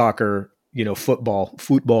 soccer,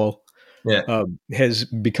 football Yeah, has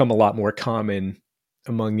become a lot more common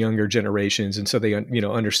among younger generations, and so they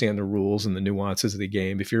understand the rules and the nuances of the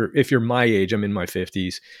game. If you're my age, I'm in my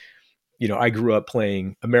 50s. I grew up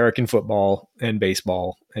playing American football and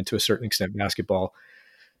baseball, and to a certain extent basketball.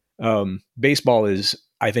 Baseball is,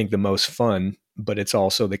 I think, the most fun, but it's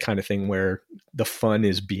also the kind of thing where the fun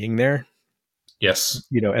is being there, yes,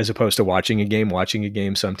 as opposed to watching a game. Watching a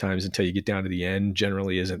game sometimes until you get down to the end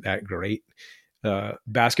generally isn't that great.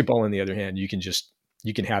 Basketball, on the other hand, you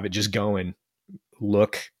can have it just go and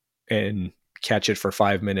look and catch it for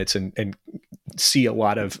 5 minutes and see a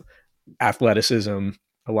lot of athleticism,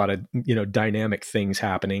 a lot of dynamic things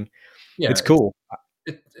happening. yeah. It's cool.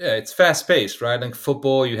 It's fast paced, right? Like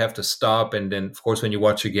football, you have to stop, and then of course when you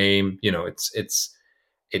watch a game,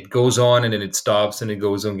 it goes on and then it stops and it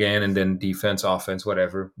goes on again, and then defense, offense,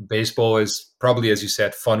 whatever. Baseball is probably, as you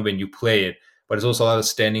said, fun when you play it, but it's also a lot of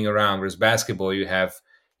standing around. Whereas basketball, you have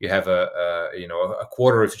a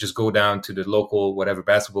quarter if you just go down to the local whatever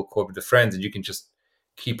basketball court with the friends, and you can just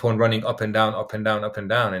keep on running up and down, up and down, up and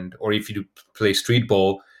down. And or if you do play street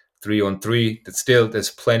ball 3-on-3, that's still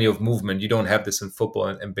there's plenty of movement. You don't have this in football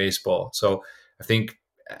and baseball. So I think,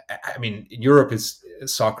 I mean, in Europe is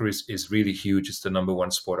soccer is really huge. It's the number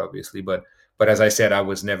one sport, obviously. But as I said, I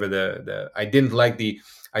was never the I didn't like the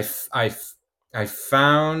I I I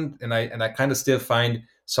found and I kind of still find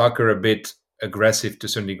soccer a bit aggressive to a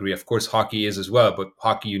certain degree. Of course, hockey is as well, but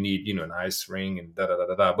hockey you need an ice ring and da da da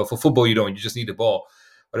da da. But for football you don't. You just need the ball.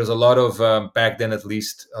 But there's a lot of back then, at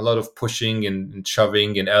least, a lot of pushing and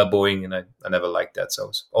shoving and elbowing, and I never liked that. So it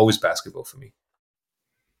was always basketball for me.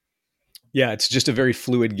 Yeah, it's just a very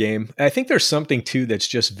fluid game. I think there's something too that's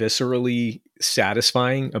just viscerally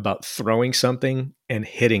satisfying about throwing something and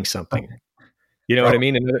hitting something. You know what I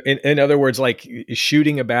Probably. mean? In other words, like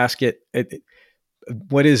shooting a basket.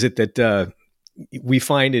 What is it that we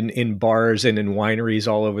find in bars and in wineries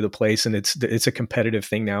all over the place? And it's a competitive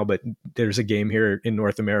thing now. But there's a game here in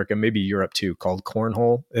North America, maybe Europe too, called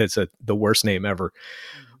cornhole. It's the worst name ever.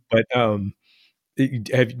 But do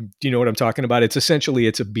you know what I'm talking about? It's essentially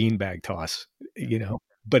it's a beanbag toss,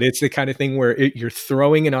 but it's the kind of thing where you're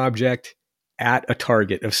throwing an object at a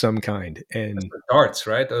target of some kind, That's and like darts,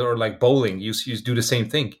 right? Or like bowling. You do the same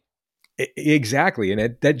thing. exactly.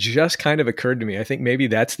 And that just kind of occurred to me. I think maybe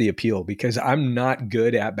that's the appeal because I'm not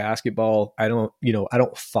good at basketball. I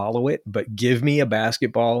don't follow it, but give me a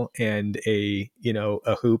basketball and a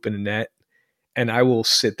hoop and a net, and I will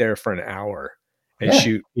sit there for an hour and Yeah.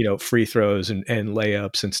 shoot, free throws and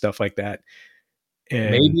layups and stuff like that.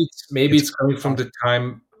 And Maybe it's it's coming from awesome. the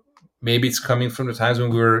time. Maybe it's coming from the times when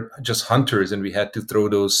we were just hunters and we had to throw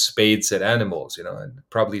those spades at animals, and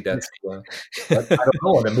probably that's. But I don't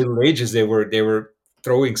know. In the Middle Ages, they were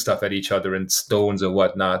throwing stuff at each other and stones or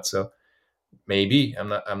whatnot. So maybe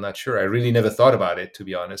I'm not sure. I really never thought about it, to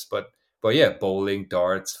be honest. But yeah, bowling,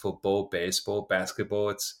 darts, football, baseball, basketball.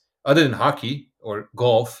 It's other than hockey or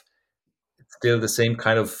golf, it's still the same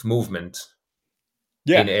kind of movement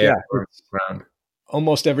in Yeah, air yeah. or ground.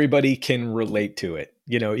 Almost everybody can relate to it.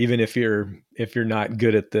 Even if you're not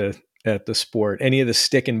good at at the sport. Any of the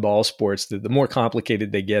stick and ball sports, the more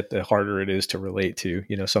complicated they get, the harder it is to relate to,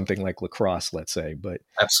 something like lacrosse, let's say. But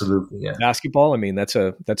Absolutely, yeah. basketball, I mean, that's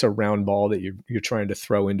a round ball that you're trying to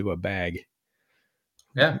throw into a bag.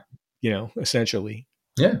 Yeah. Essentially.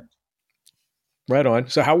 Yeah. Right on.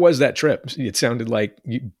 So how was that trip? It sounded like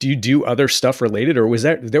do you do other stuff related, or was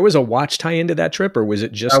there was a watch tie into that trip, or was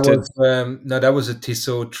it just no, that was a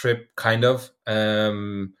Tissot trip kind of.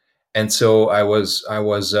 And so I was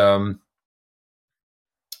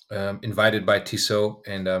invited by Tissot,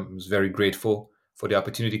 and was very grateful for the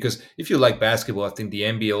opportunity, because if you like basketball, I think the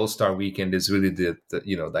NBA All-Star Weekend is really the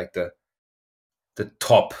like the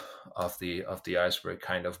top of the iceberg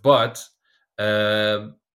kind of. But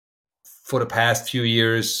um, for the past few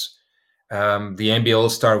years, the NBA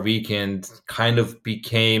All-Star Weekend kind of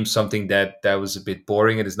became something that was a bit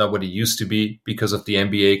boring. It is not what it used to be because of the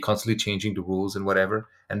NBA constantly changing the rules and whatever.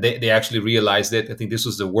 And they actually realized it. I think this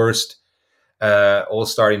was the worst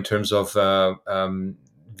All-Star in terms of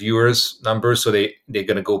viewers numbers. So they're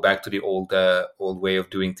going to go back to the old way of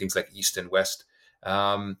doing things like East and West.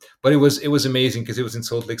 But it was amazing because it was in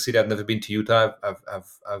Salt Lake City. I've never been to Utah.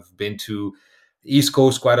 I've been to East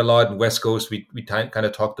Coast quite a lot, and West Coast. We kind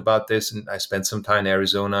of talked about this, and I spent some time in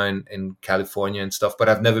Arizona and in California and stuff. But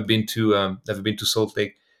I've never been to Salt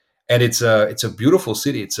Lake, and it's a beautiful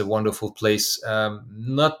city. It's a wonderful place.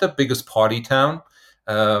 Not the biggest party town,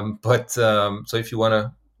 but so if you want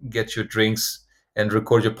to get your drinks and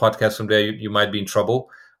record your podcast from there, you might be in trouble.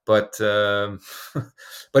 But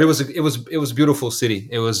but it was a beautiful city.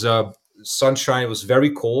 It was sunshine. It was very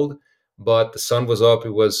cold, but the sun was up.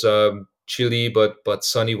 It was chilly but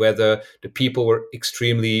sunny weather. The people were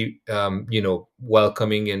extremely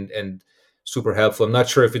welcoming and super helpful. I'm not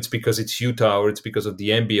sure if it's because it's Utah or it's because of the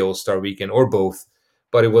NBA All-Star Weekend or both,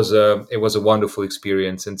 but it was a wonderful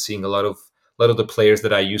experience, and seeing a lot of the players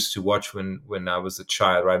that I used to watch when I was a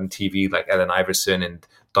child, right, on TV, like Allen Iverson and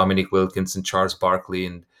Dominic Wilkins and Charles Barkley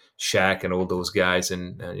and Shaq and all those guys,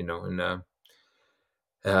 and not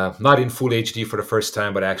in full HD for the first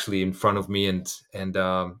time, but actually in front of me, and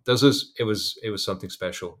it was something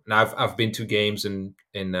special. And I've been to games in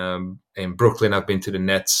Brooklyn. I've been to the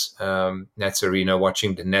Nets arena,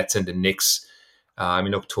 watching the Nets and the Knicks.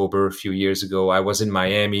 In October a few years ago. I was in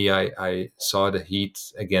Miami. I saw the Heat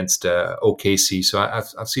against OKC. So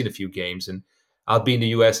I've seen a few games, and I'll be in the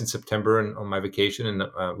US in September and on my vacation, and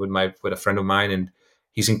with a friend of mine, and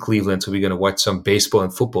he's in Cleveland. So we're gonna watch some baseball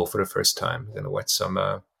and football for the first time. We're gonna watch some.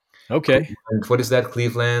 Okay. What is that?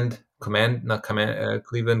 Cleveland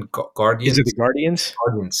Cleveland Guardians. Is it the Guardians?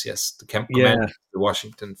 Guardians, yes. Yeah. The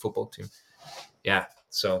Washington football team. Yeah.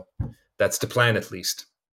 So that's the plan, at least.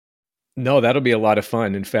 No, that'll be a lot of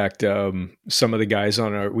fun. In fact, some of the guys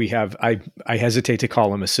on I hesitate to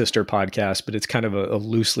call them a sister podcast, but it's kind of a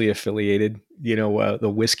loosely affiliated,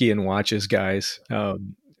 the Whiskey and Watches guys.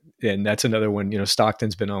 And that's another one,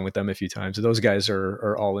 Stockton's been on with them a few times. Those guys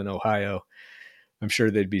are all in Ohio. I'm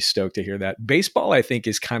sure they'd be stoked to hear that. Baseball, I think,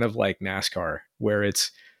 is kind of like NASCAR, where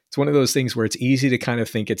it's one of those things where it's easy to kind of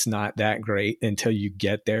think it's not that great until you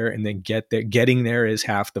get there, and then get there. Getting there is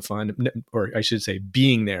half the fun, or I should say,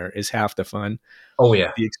 being there is half the fun. Oh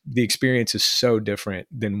yeah, the experience is so different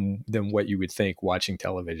than what you would think watching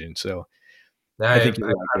television. So I think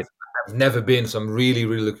I've never been, so I'm really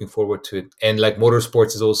looking forward to it. And like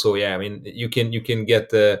motorsports is also, yeah. I mean, you can get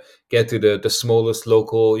to the smallest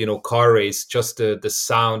local, car race. Just the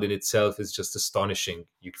sound in itself is just astonishing.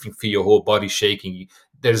 You can feel your whole body shaking.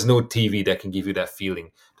 There's no TV that can give you that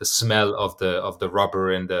feeling. The smell of the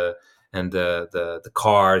rubber and the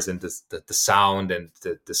cars and the sound and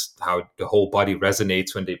how the whole body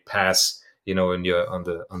resonates when they pass. And you're on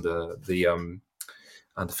the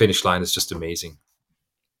finish line is just amazing.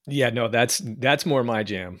 Yeah, no, that's more my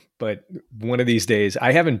jam. But one of these days,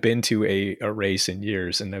 I haven't been to a race in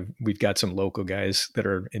years, and we've got some local guys that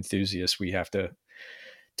are enthusiasts. We have to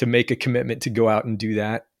make a commitment to go out and do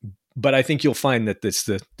that. But I think you'll find that it's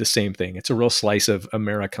the same thing. It's a real slice of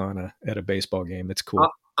Americana at a baseball game. It's cool.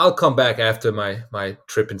 I'll come back after my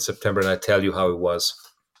trip in September, and I tell you how it was.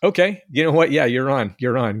 Okay. You know what? Yeah, you're on.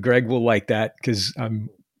 Greg will like that, because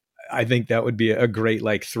I think that would be a great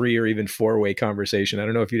 3 or even 4-way conversation. I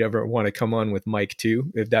don't know if you'd ever want to come on with Mike too.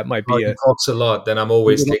 If that might be he talks a lot, then I'm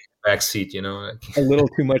always taking the back seat. A little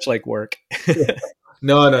too much like work.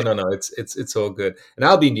 No. It's all good. And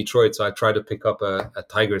I'll be in Detroit, so I try to pick up a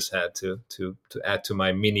Tigers hat to add to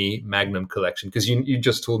my mini Magnum collection, because you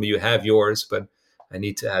just told me you have yours, but I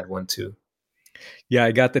need to add one too. Yeah,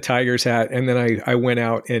 I got the Tigers hat, and then I went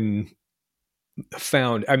out and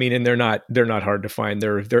found, I mean, and they're not hard to find.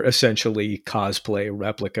 They're essentially cosplay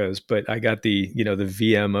replicas, but I got the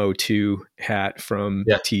VMO2 hat from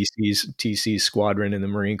Yeah, TC's squadron in the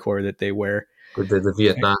Marine Corps that they wear. the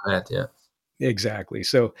Vietnam hat. Yeah, Exactly.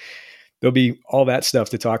 So there'll be all that stuff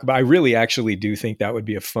to talk about. I really actually do think that would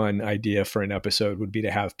be a fun idea for an episode, would be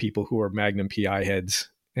to have people who are Magnum PI heads.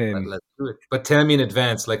 And let's do it. But tell me in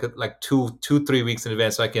advance, like 2-3 weeks in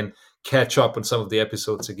advance, so I can catch up on some of the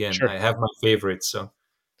episodes again. sure. I have my favorites, so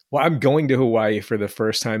Well, I'm going to Hawaii for the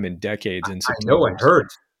first time in decades in I know I September. So heard.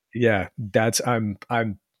 yeah,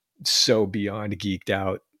 I'm so beyond geeked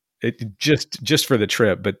out. It just for the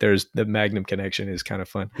trip, but there's the Magnum connection is kind of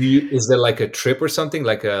fun. Is there like a trip or something,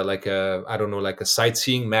 like a I don't know, like a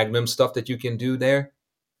sightseeing Magnum stuff that you can do there?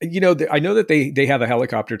 I know that they have a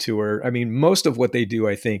helicopter tour. I mean, most of what they do,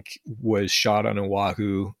 I think, was shot on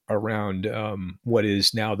Oahu around what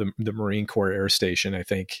is now the Marine Corps Air Station, I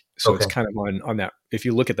think. So it's Okay. kind of on that. If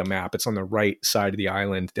you look at the map, it's on the right side of the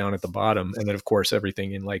island, down at the bottom, and then of course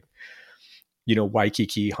everything in like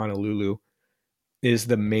Waikiki, Honolulu is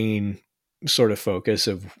the main sort of focus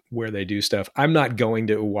of where they do stuff. I'm not going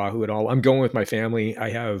to Oahu at all. I'm going with my family. I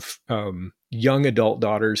have young adult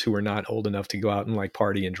daughters who are not old enough to go out and like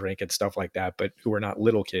party and drink and stuff like that, but who are not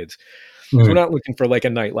little kids. So we're Mm. not looking for like a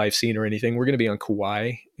nightlife scene or anything. We're going to be on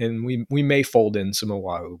Kauai, and we may fold in some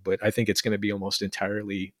Oahu, but I think it's going to be almost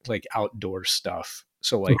entirely like outdoor stuff.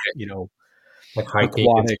 So like, Okay. Like hiking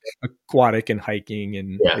and stuff. aquatic and hiking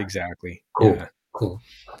and Yeah. exactly. Cool. Yeah. Cool.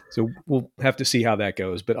 So we'll have to see how that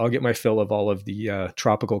goes, but I'll get my fill of all of the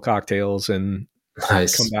tropical cocktails and come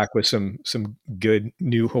Nice. back with some good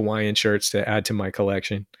new Hawaiian shirts to add to my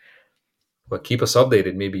collection. Well, keep us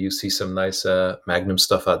updated. Maybe you see some nice Magnum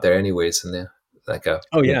stuff out there, anyways, in there. Like a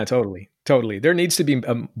Oh yeah, totally, totally. There needs to be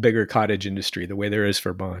a bigger cottage industry the way there is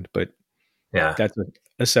for Bond, but yeah. that's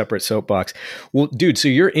a separate soapbox. Well, dude, so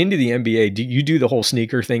you're into the NBA. Do you do the whole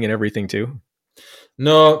sneaker thing and everything too?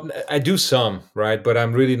 No, I do some, right? But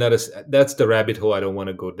I'm really not as that's the rabbit hole I don't want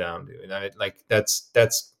to go down. Dude.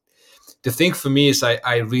 That's the thing for me is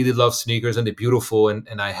I really love sneakers and they're beautiful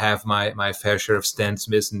and I have my fair share of Stan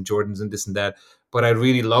Smiths and Jordans and this and that. But I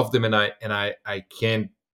really love them and I can't.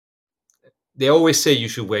 They always say you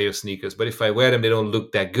should wear your sneakers, but if I wear them, they don't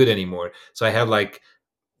look that good anymore. So I have like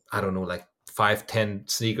I don't know, like 5-10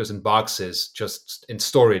 sneakers in boxes just in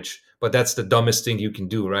storage. But that's the dumbest thing you can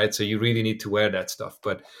do, right? So you really need to wear that stuff.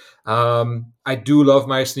 But I do love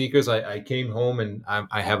my sneakers. I came home and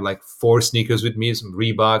I have like 4 sneakers with me: some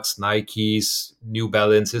Reeboks, Nikes, New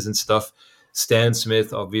Balances, and stuff. Stan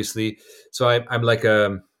Smith, obviously. So I'm like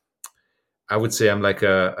I would say I'm like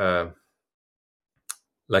a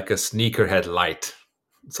sneakerhead light.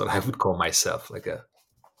 That's what I would call myself.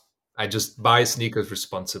 I just buy sneakers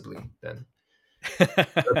responsibly. Then I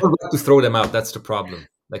don't like to throw them out. That's the problem.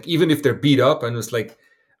 Like even if they're beat up, and it's like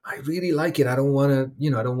I really like it. I don't want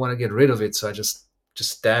to, I don't want to get rid of it. So I just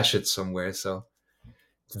stash it somewhere. So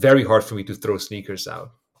it's very hard for me to throw sneakers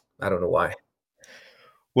out. I don't know why.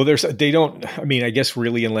 Well, they don't. I mean, I guess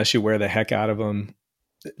really, unless you wear the heck out of them,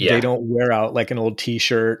 they Yeah, don't wear out like an old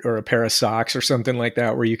T-shirt or a pair of socks or something like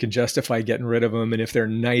that, where you can justify getting rid of them. And if they're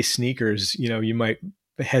nice sneakers, you might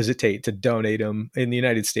hesitate to donate them. In the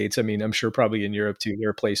United States, I mean, I'm sure probably in Europe too, there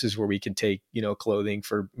are places where we can take clothing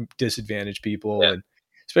for disadvantaged people, yeah, and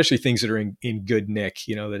especially things that are in good nick,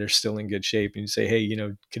 that are still in good shape, and you say, hey,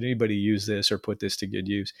 can anybody use this or put this to good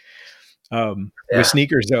use? With yeah.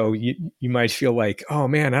 sneakers, though, you might feel like, oh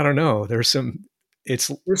man, I don't know. It's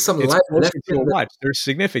There's some it's life closer left to a in the watch. They're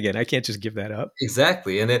significant. I can't just give that up.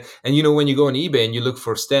 exactly. And when you go on eBay and you look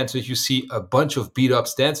for stances, you see a bunch of beat up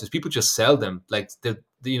stances. People just sell them. Like the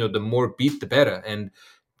more beat, the better. And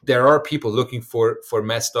there are people looking for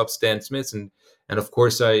messed up Stan Smiths, and of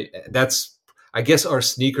course I guess our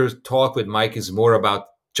sneaker talk with Mike is more about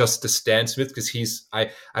just the Stan Smith because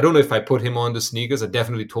I don't know if I put him on the sneakers. I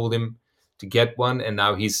definitely told him to get one, and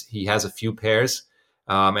now he has a few pairs,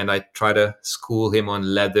 and I try to school him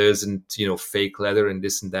on leathers and fake leather and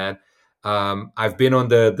this and that. I've been on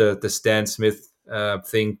the Stan Smith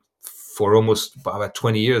thing for almost about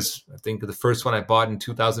 20 years. I think the first one I bought in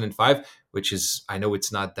 2005, which is, I know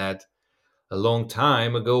it's not that a long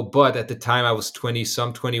time ago, but at the time I was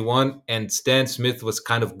 21, and Stan Smith was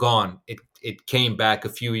kind of gone. It came back a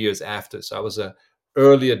few years after, so I was a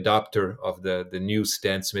early adopter of the new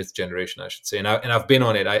Stan Smith generation, I should say. And I've been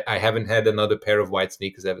on it. I haven't had another pair of white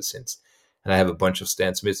sneakers ever since, and I have a bunch of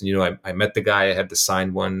Stan Smiths. And I met the guy. I had to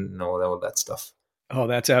sign one and all that stuff. Oh,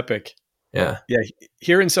 that's epic. Yeah. Yeah,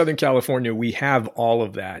 here in Southern California, we have all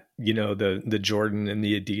of that, the Jordan and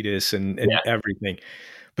the Adidas and Yeah. everything.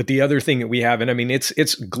 But the other thing that we have, and I mean,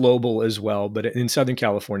 it's global as well, but in Southern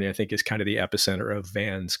California, I think is kind of the epicenter of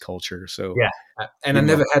Vans culture. So, Yeah. And I you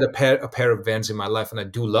know, never had a pair of Vans in my life, and I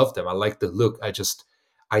do love them. I like the look.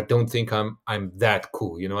 I don't think I'm that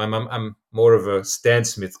cool. I'm more of a Stan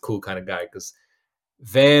Smith cool kind of guy, because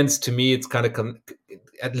Vans, to me, it's kind of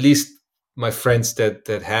at least my friends that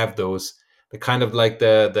have those, they're kind of like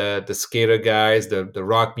the skater guys, the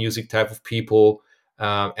rock music type of people.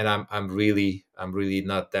 And I'm really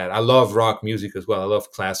not that. I love rock music as well. I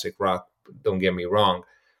love classic rock. Don't get me wrong,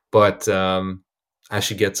 but I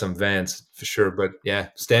should get some Vans for sure. But yeah,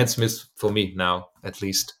 Stan Smith for me now, at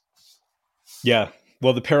least. yeah.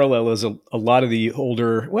 Well, the parallel is a lot of the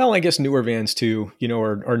older, well, I guess newer Vans too,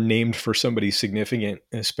 are named for somebody significant,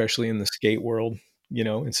 especially in the skate world,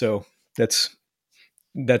 and so that's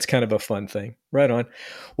that's kind of a fun thing. Right on.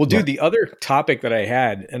 Well, Yeah, dude, the other topic that I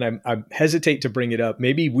had, and I hesitate to bring it up.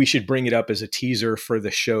 Maybe we should bring it up as a teaser for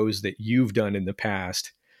the shows that you've done in the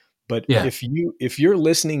past. But yeah. if you're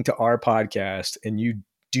listening to our podcast and you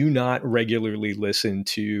do not regularly listen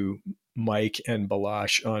to Mike and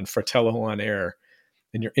Balazs on Fratello On Air,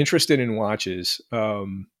 and you're interested in watches,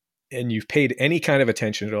 and you've paid any kind of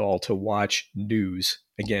attention at all to watch news,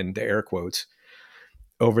 again, the air quotes,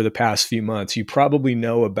 over the past few months, you probably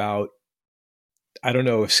know about, I don't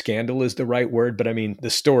know if scandal is the right word, but I mean the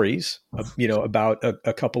stories, about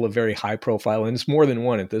a couple of very high profile, and it's more than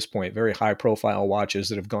one at this point, very high profile watches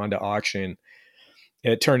that have gone to auction.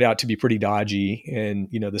 It turned out to be pretty dodgy. And,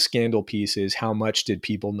 the scandal piece is, how much did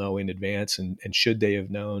people know in advance, and should they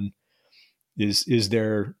have known? Is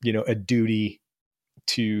there, a duty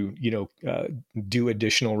to, do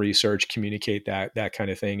additional research, communicate that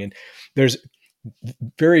kind of thing? And there's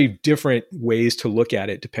very different ways to look at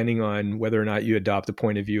it depending on whether or not you adopt the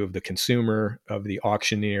point of view of the consumer, of the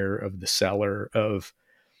auctioneer, of the seller, of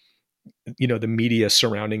the media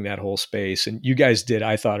surrounding that whole space. And you guys did,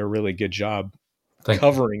 I thought, a really good job Thank you.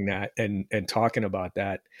 covering that and talking about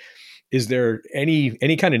that. Is there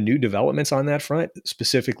any kind of new developments on that front,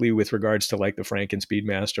 specifically with regards to like the Franken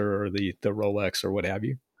Speedmaster or the Rolex or what have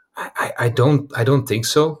you? I don't think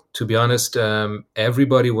so, to be honest.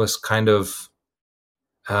 Everybody was kind of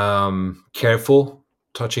careful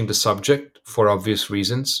touching the subject for obvious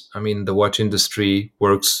reasons. I mean, the watch industry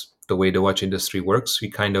works the way the watch industry works. We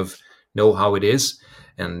kind of know how it is,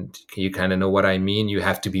 and you kind of know what I mean. You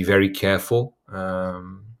have to be very careful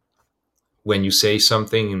when you say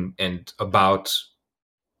something, and about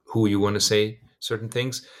who you want to say certain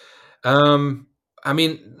things. Um, I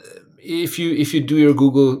mean, if you do your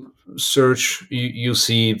Google search, you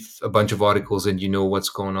see a bunch of articles, and you know what's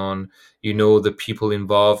going on. You know the people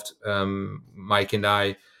involved. Mike and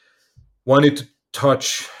I wanted to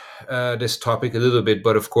touch this topic a little bit,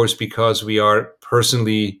 but of course, because we are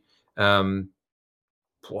personally,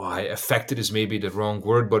 why affected is maybe the wrong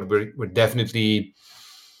word, but we're definitely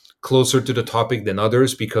closer to the topic than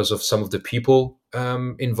others because of some of the people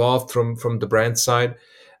involved from the brand side.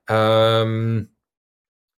 Um,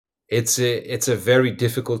 it's a very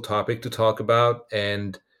difficult topic to talk about,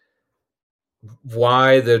 and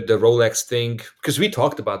why the Rolex thing, because we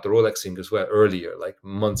talked about the Rolex thing as well earlier, like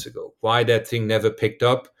months ago. Why that thing never picked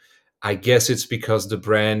up? I guess it's because the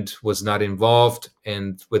brand was not involved,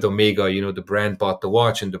 and with Omega, the brand bought the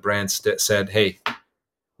watch, and the brand said, "Hey,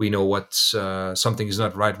 we know what's something is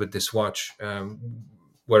not right with this watch."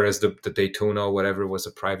 Whereas the Daytona or whatever was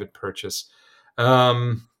a private purchase.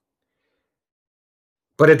 Um,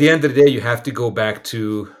 but at the end of the day, you have to go back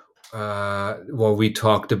to what we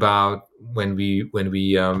talked about when we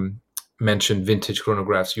mentioned vintage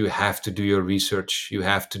chronographs. You have to do your research. You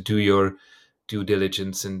have to do your due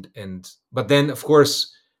diligence, and but then of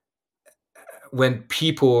course, when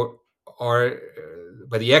people are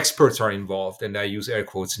but the experts are involved, and I use air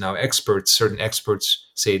quotes now, experts, certain experts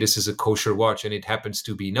say this is a kosher watch, and it happens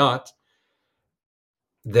to be not,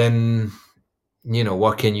 then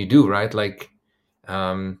what can you do, right? Like,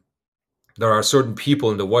 um, there are certain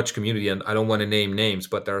people in the watch community, and I don't want to name names,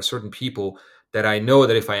 but there are certain people that I know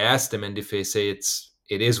that if I ask them, and if they say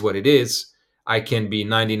it is what it is, I can be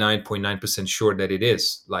 99.9% sure that it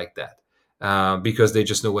is like that, because they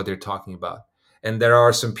just know what they're talking about. And there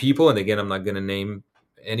are some people, and again, I'm not going to name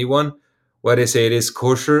anyone, where they say it is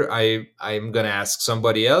kosher. I'm going to ask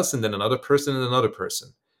somebody else, and then another person, and another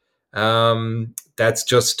person. That's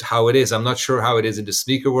just how it is. I'm not sure how it is in the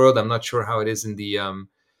sneaker world. I'm not sure how it is in the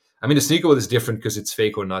I mean, the sneaker world is different because it's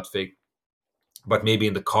fake or not fake. But maybe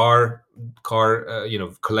in the car,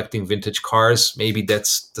 collecting vintage cars, maybe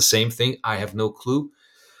that's the same thing. I have no clue.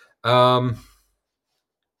 Um,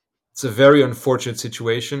 it's a very unfortunate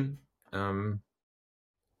situation. And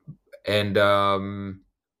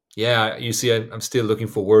yeah, you see, I'm still looking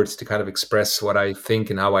for words to kind of express what I think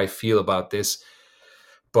and how I feel about this.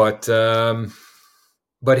 But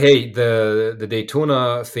hey, the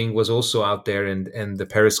Daytona thing was also out there, and the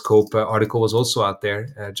Periscope article was also out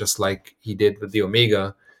there, just like he did with the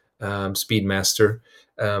Omega Speedmaster.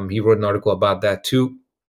 He wrote an article about that too.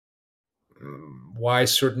 Why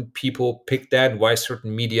certain people picked that, why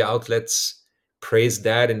certain media outlets praised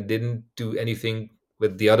that and didn't do anything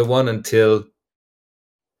with the other one until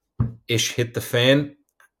ish hit the fan.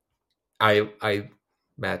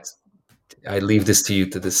 Matt, I leave this to you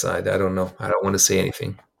to decide. I don't know. I don't want to say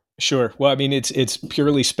anything. Sure. Well, I mean, it's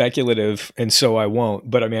purely speculative, and so I won't.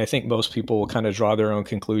 But I mean, I think most people will kind of draw their own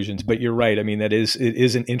conclusions. But you're right. I mean, it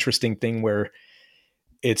is an interesting thing where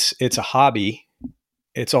it's a hobby,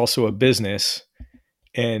 it's also a business,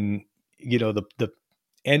 and the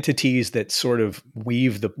entities that sort of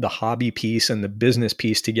weave the hobby piece and the business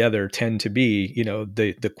piece together tend to be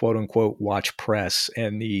the quote unquote watch press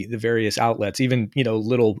and the various outlets, even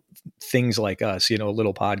little things like us, a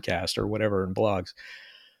little podcast or whatever, and blogs.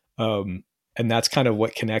 And that's kind of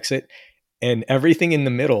what connects it, and everything in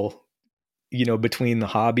the middle, between the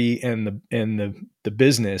hobby and the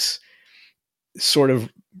business, sort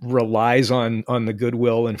of relies on the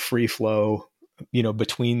goodwill and free flow,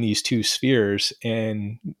 between these two spheres.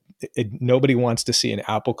 And nobody wants to see an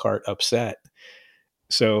apple cart upset.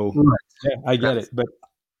 So Right. yeah, I get it. But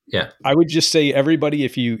yeah, I would just say, everybody,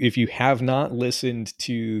 if you have not listened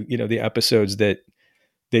to the episodes that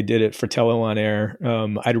they did at Fratello On Air,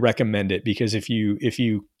 I'd recommend it, because if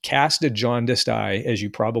you cast a jaundiced eye, as you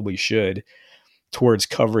probably should, towards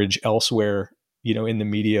coverage elsewhere, in the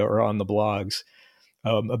media or on the blogs,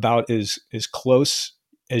 about as close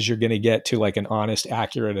as you're going to get to like an honest,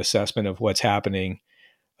 accurate assessment of what's happening,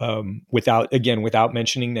 without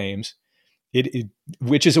mentioning names.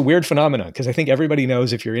 Which is a weird phenomenon, because I think everybody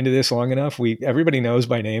knows, if you're into this long enough, everybody knows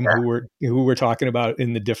by name who we're talking about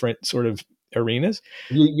in the different sort of arenas.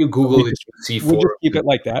 you Google it, We'll C4. just keep it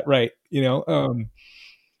like that, right?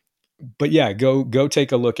 But yeah, go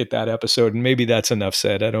take a look at that episode, and maybe that's enough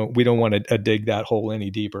said. We don't want to dig that hole any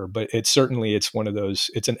deeper, but it's one of those.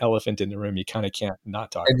 It's an elephant in the room. You kind of can't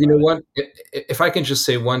not talk And you about know it. what? If I can just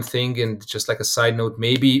say one thing, and just like a side note,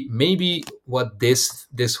 maybe what this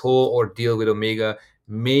whole ordeal with Omega,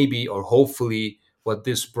 maybe or hopefully what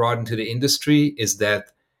this brought into the industry is that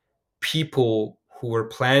people who were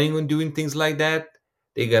planning on doing things like that,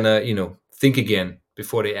 they're gonna think again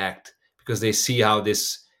before they act, because they see how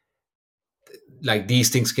these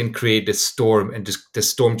things can create this storm, and just the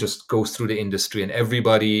storm just goes through the industry, and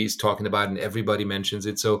everybody is talking about it and everybody mentions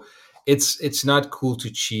it. So it's not cool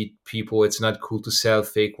to cheat people. It's not cool to sell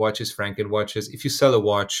fake watches, Franken watches. If you sell a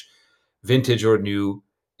watch, vintage or new,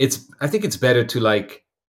 I think it's better to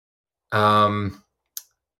um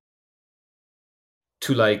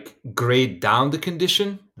grade down the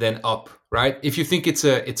condition than up, right? If you think it's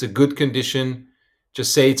a good condition,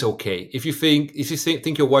 just say it's okay. If you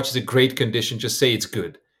think your watch is a great condition, just say it's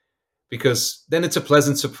good, because then it's a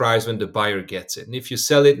pleasant surprise when the buyer gets it. And if you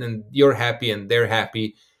sell it and you're happy and they're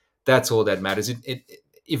happy, that's all that matters. It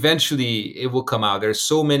eventually it will come out. There's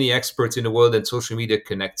so many experts in the world, and social media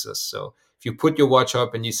connects us. So if you put your watch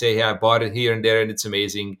up and you say, "Hey, I bought it here and there and it's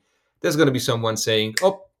amazing," there's going to be someone saying,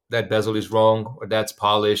 "Oh, that bezel is wrong, or that's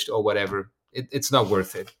polished, or whatever." It's not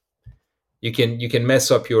worth it. You can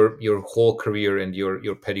mess up your whole career and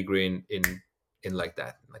your pedigree in like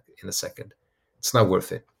that, like in a second. It's not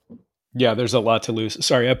worth it. Yeah, there's a lot to lose.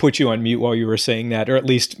 Sorry, I put you on mute while you were saying that, or at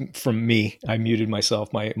least from me, I muted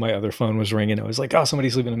myself. My other phone was ringing. I was like, "Oh,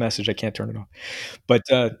 somebody's leaving a message. I can't turn it off." But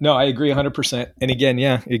no, I agree 100%. And again,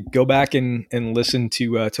 yeah, go back and listen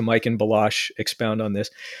to Mike and Balazs expound on this.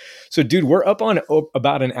 So, dude, we're up on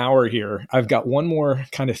about an hour here. I've got one more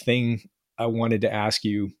kind of thing I wanted to ask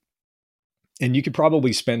you, and you could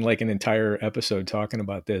probably spend like an entire episode talking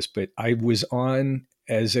about this. But I was on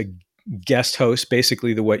as a guest host,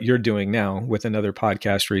 basically what you're doing now, with another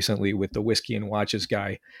podcast recently with the Whiskey and Watches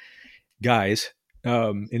guys.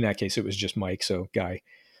 In that case, it was just Mike, so guy.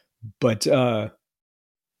 But a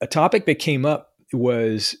topic that came up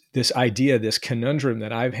was this idea, this conundrum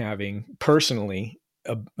that I'm having personally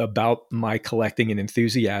about my collecting and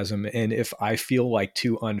enthusiasm, and if I feel like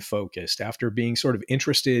too unfocused after being sort of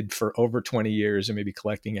interested for over 20 years and maybe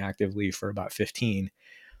collecting actively for about 15.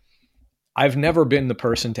 I've never been the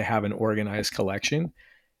person to have an organized collection.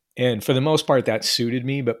 And for the most part, that suited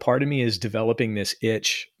me. But part of me is developing this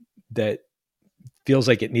itch that feels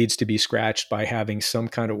like it needs to be scratched by having some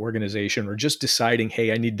kind of organization or just deciding,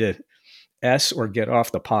 hey, I need to S or get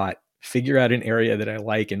off the pot, figure out an area that I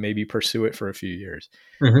like and maybe pursue it for a few years.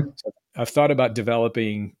 Mm-hmm. So I've thought about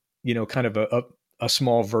developing, kind of a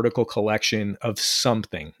small vertical collection of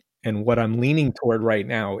something. And what I'm leaning toward right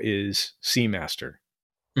now is Seamaster.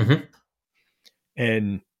 Mm-hmm.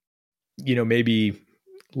 And, maybe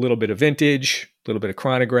a little bit of vintage, a little bit of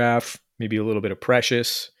chronograph, maybe a little bit of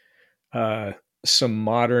precious, some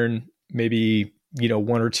modern, maybe,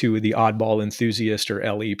 one or two of the oddball enthusiast or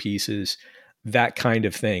LE pieces, that kind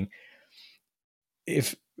of thing.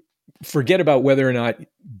 If forget about whether or not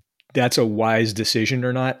that's a wise decision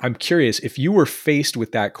or not. I'm curious if you were faced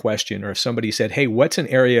with that question, or if somebody said, "Hey, what's an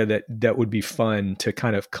area that would be fun to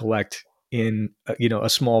kind of collect in, a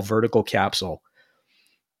small vertical capsule?"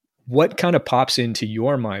 What kind of pops into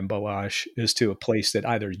your mind, Balazs, as to a place that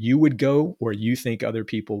either you would go or you think other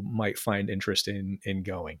people might find interest in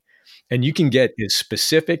going? And you can get as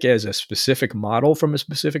specific as a specific model from a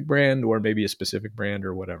specific brand, or maybe a specific brand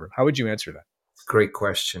or whatever. How would you answer that? Great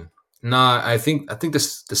question. Nah, I think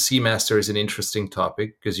this the Seamaster is an interesting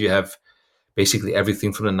topic because you have basically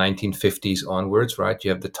everything from the 1950s onwards, right? You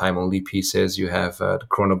have the time only pieces, you have the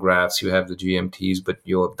chronographs, you have the GMTs, but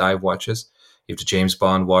you have dive watches, you have the James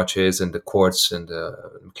Bond watches and the quartz and the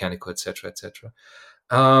mechanical, etc., etc.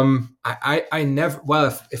 I never.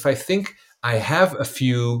 Well, if I think I have a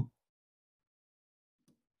few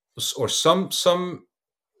or some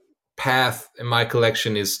path in my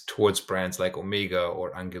collection is towards brands like Omega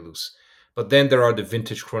or Angelus. But then there are the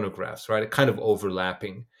vintage chronographs, right? Kind of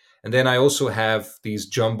overlapping. And then I also have these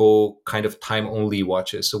jumbo kind of time only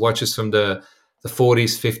watches. So watches from the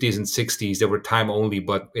 40s, 50s, and 60s that were time only,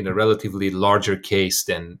 but in a relatively larger case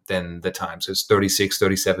than the time. So it's 36,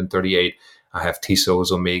 37, 38. I have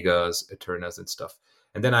Tissot's, Omegas, Eternas, and stuff.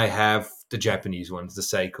 And then I have the Japanese ones, the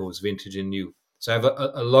Seikos, vintage and new. So I have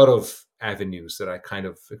a lot of avenues that I kind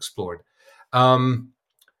of explored. Um,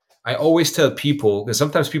 I always tell people, because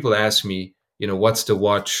sometimes people ask me, what's the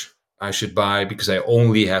watch I should buy because I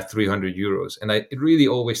only have 300 euros. And it really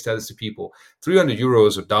always tells the people 300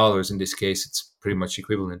 euros or dollars in this case, it's pretty much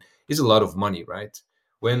equivalent, is a lot of money, right?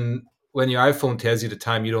 When your iPhone tells you the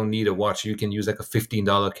time, you don't need a watch. You can use like a $15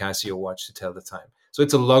 Casio watch to tell the time. So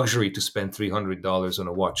it's a luxury to spend $300 on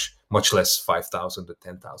a watch, much less 5,000 to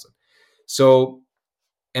 10,000. So,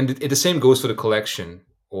 and the same goes for the collection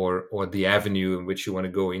or the avenue in which you want to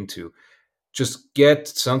go into. Just get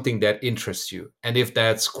something that interests you, and if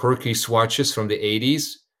that's quirky swatches from the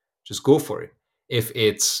 80s, just go for it. If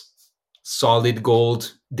it's solid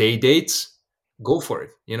gold day dates, go for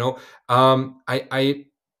it.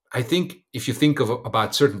 I think if you think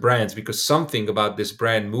about certain brands, because something about this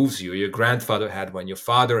brand moves you. Your grandfather had one, your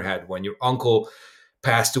father had one, your uncle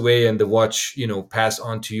passed away and the watch, passed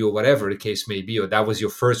on to you, or whatever the case may be, or that was your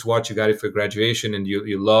first watch, you got it for graduation and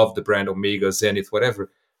you love the brand Omega, Zenith,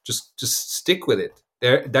 whatever. Just stick with it.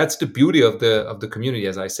 That's the beauty of the community.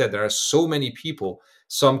 As I said, there are so many people.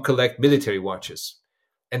 Some collect military watches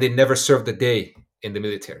and they never served a day in the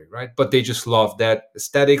military, right? But they just love that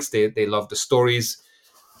aesthetics, they love the stories.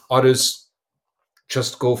 Others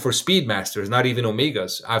just go for Speedmasters, not even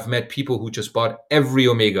Omegas. I've met people who just bought every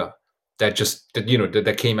Omega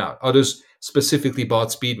that came out. Others specifically bought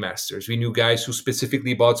Speedmasters. We knew guys who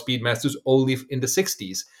specifically bought Speedmasters only in the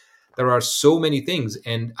 60s. There are so many things,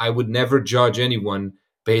 and I would never judge anyone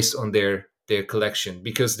based on their collection,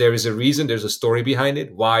 because there is a reason, there's a story behind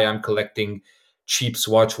it, why I'm collecting cheap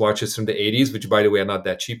Swatch watches from the 80s, which by the way are not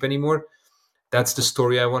that cheap anymore. That's the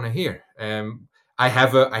story I want to hear. I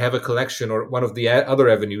have a collection, or one of the other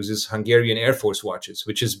avenues is Hungarian Air Force watches,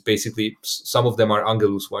 which is basically, some of them are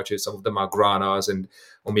Angelus watches, some of them are Granas and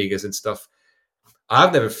Omegas and stuff.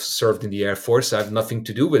 I've never served in the Air Force. I have nothing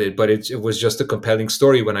to do with it, but it was just a compelling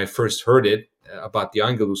story when I first heard it, about the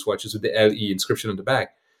Angelus watches with the LE inscription on the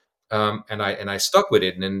back. And I stuck with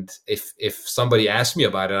it. And if somebody asks me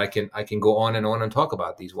about it, I can go on and talk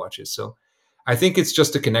about these watches. So I think it's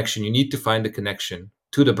just a connection. You need to find the connection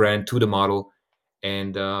to the brand, to the model.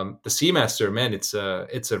 And the Seamaster, man, it's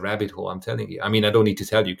a rabbit hole. I'm telling you. I mean, I don't need to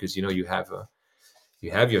tell you, because you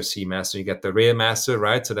have your Seamaster. You got the Railmaster,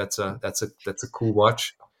 right? So that's a cool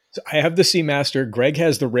watch. So I have the Seamaster. Greg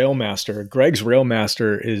has the Railmaster. Greg's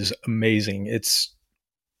Railmaster is amazing. It's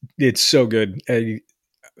so good.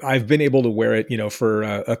 I've been able to wear it, for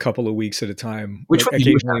a couple of weeks at a time. Which one?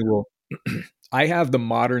 Occasionally, will. I have the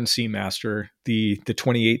modern Seamaster, the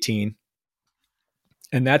 2018,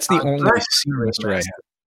 and that's the only Seamaster I have.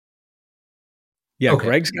 Yeah,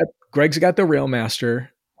 okay. Greg's got the Railmaster,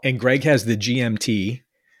 and Greg has the GMT,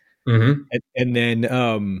 Mm-hmm. and then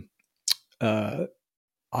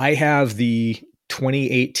I have the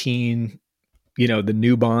 2018, the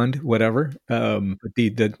new Bond, whatever, the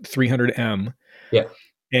 300M. Yeah.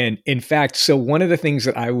 And in fact, so one of the things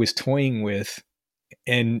that I was toying with,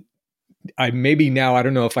 and I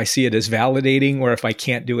don't know if I see it as validating or if I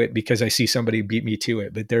can't do it because I see somebody beat me to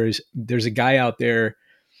it, but there's a guy out there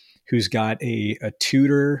who's got a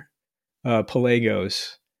Tudor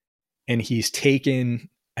Pelagos, and he's taken,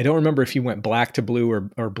 I don't remember if he went black to blue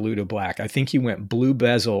or blue to black. I think he went blue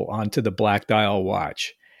bezel onto the black dial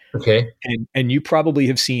watch. Okay. And you probably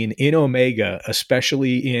have seen in Omega,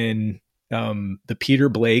 especially in the Peter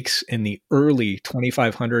Blakes and the early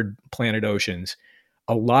 2500 Planet Oceans,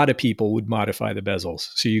 a lot of people would modify the bezels.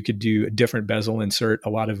 So you could do a different bezel insert.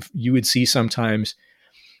 You would see sometimes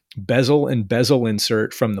bezel and bezel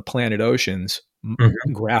insert from the Planet Oceans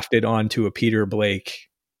grafted onto a Peter Blake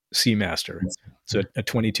Seamaster. So a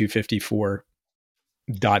 2254 ...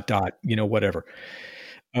 whatever.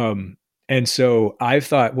 And so I've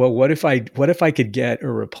thought, well, what if I could get a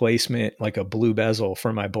replacement, like a blue bezel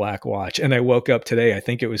for my black watch? And I woke up today, I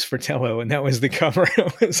think it was Fratello, and that was the cover.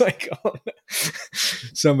 I was like, oh, no.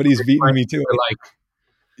 Somebody's beating me to it. Like,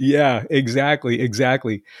 yeah, exactly. I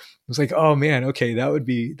was like, oh man, okay, that would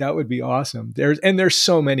be awesome. There's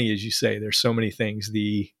so many, as you say, there's so many things.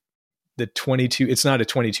 The 22, it's not a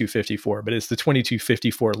 2254, but it's the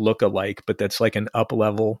 2254 look-alike, but that's like an up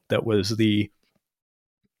level. That was the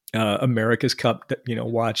America's Cup,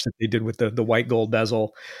 watch that they did with the white gold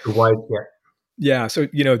bezel. The white, yeah. Yeah, so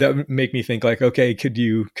that would make me think like, okay, could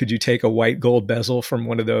you take a white gold bezel from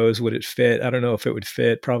one of those? Would it fit? I don't know if it would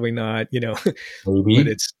fit. Probably not. Maybe.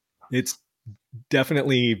 But it's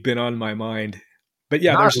definitely been on my mind. But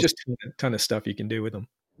yeah, there's just a ton of stuff you can do with them.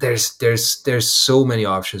 There's so many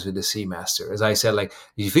options with the Seamaster. As I said, like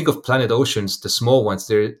if you think of Planet Oceans, the small ones,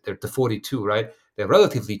 they're the 42, right? They're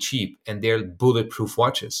relatively cheap and they're bulletproof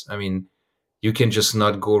watches. I mean, you can just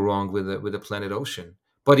not go wrong with a Planet Ocean.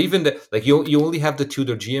 But even you only have the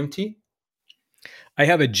Tudor GMT? I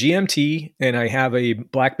have a GMT and I have a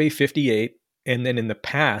Black Bay 58. And then in the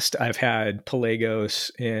past, I've had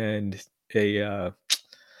Pelagos and the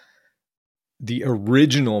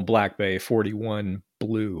original Black Bay 41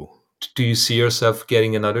 blue. Do you see yourself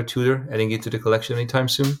getting another Tudor, adding it to the collection anytime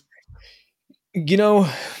soon?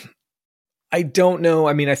 I don't know.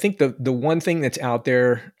 I mean, I think the one thing that's out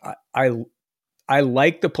there, I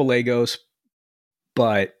like the Pelagos,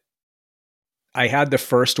 but I had the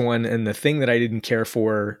first one, and the thing that I didn't care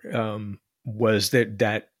for was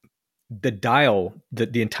that the dial,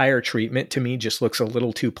 the entire treatment to me just looks a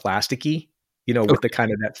little too plasticky, with the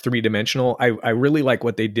kind of that 3-dimensional. I really like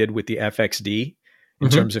what they did with the FXD in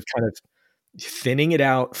terms of kind of thinning it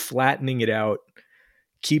out, flattening it out,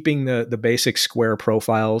 keeping the basic square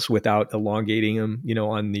profiles without elongating them,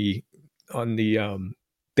 on the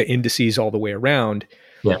indices all the way around.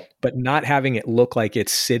 Yeah. But not having it look like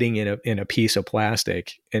it's sitting in a piece of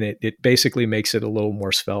plastic. And it basically makes it a little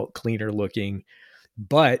more svelte, cleaner looking.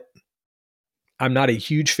 But I'm not a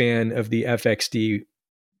huge fan of the FXD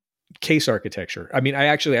case architecture. I mean,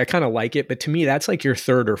 I kind of like it, but to me, that's like your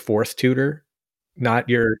third or fourth Tudor, not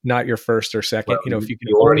your first or second. Well, if you can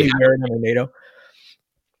only wear it on a NATO.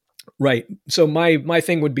 Right. So my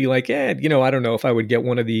thing would be like, I don't know if I would get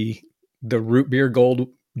one of the root beer gold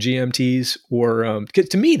GMTs or because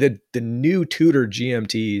to me the new Tudor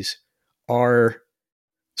GMTs are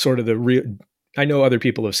sort of the real. I know other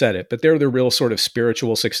people have said it, but they're the real sort of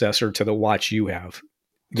spiritual successor to the watch you have.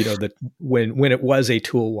 That when it was a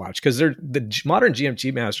tool watch, because the modern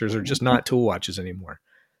GMT Masters are just not tool watches anymore.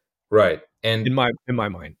 Right. And in my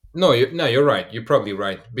mind. No, you're right. You're probably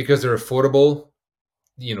right because they're affordable.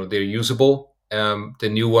 They're usable. The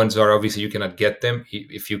new ones are obviously you cannot get them.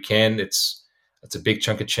 If you can, it's a big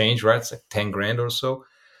chunk of change, right? It's like 10 grand or so.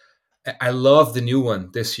 I love the new one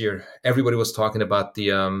this year. Everybody was talking about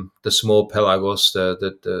the small Pelagos,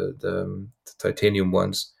 the titanium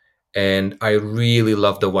ones, and I really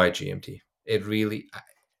love the white GMT. It really,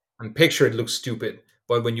 on picture it looks stupid,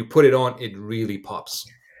 but when you put it on, it really pops.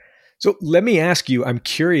 So let me ask you, I'm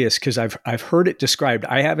curious because I've heard it described.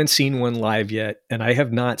 I haven't seen one live yet, and I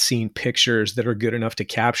have not seen pictures that are good enough to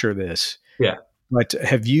capture this. Yeah. But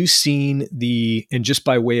have you seen and just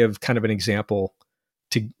by way of kind of an example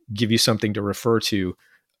to give you something to refer to,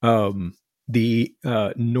 the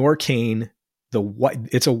Norcane,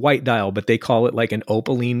 it's a white dial, but they call it like an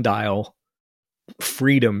opaline dial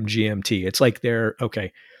Freedom GMT. It's like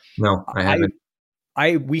okay. No, I haven't.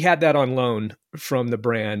 We had that on loan from the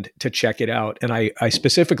brand to check it out. And I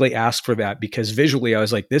specifically asked for that because visually I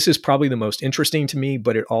was like, this is probably the most interesting to me,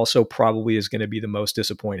 but it also probably is going to be the most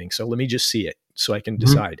disappointing. So let me just see it so I can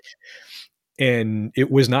decide. And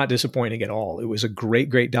it was not disappointing at all. It was a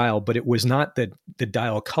great dial, but it was not the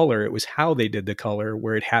dial color. It was how they did the color,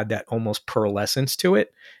 where it had that almost pearlescence to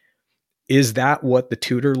it. Is that what the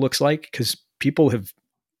Tudor looks like? Because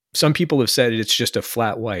some people have said it's just a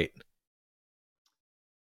flat white.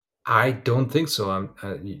 I don't think so.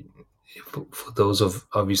 For those of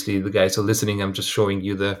obviously the guys who are listening, I'm just showing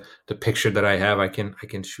you the picture that I have. I can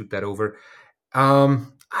shoot that over.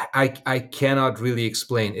 I cannot really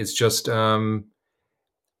explain. It's just I'm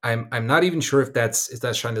not even sure if that's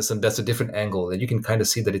shiny. That's a different angle, and you can kind of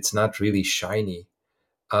see that it's not really shiny.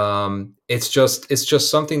 It's just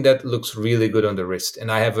something that looks really good on the wrist, and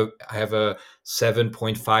I have a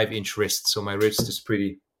 7.5-inch wrist, so my wrist is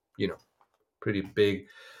pretty, pretty big,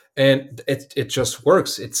 and it just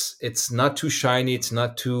works. It's not too shiny. It's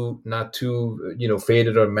not too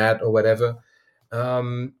faded or matte or whatever.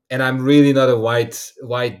 And I'm really not a white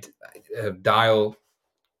dial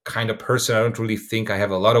kind of person. I don't really think I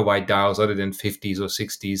have a lot of white dials other than 50s or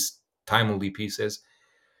 60s time only pieces.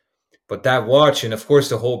 But that watch, and of course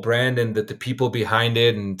the whole brand and the people behind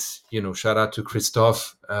it, and shout out to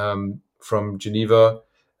Christophe from Geneva,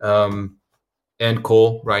 and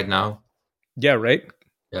Cole right now. Yeah, right.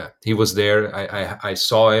 Yeah, he was there. I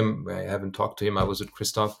saw him. I haven't talked to him. I was with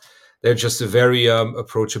Christophe. They're just a very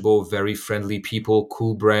approachable, very friendly people.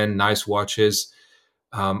 Cool brand, nice watches.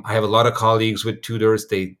 I have a lot of colleagues with Tudors.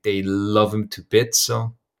 They love him to bits.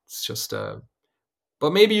 So it's just.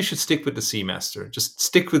 But maybe you should stick with the Seamaster. Just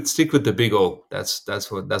stick with the big O. That's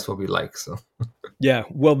what we like. So. Yeah,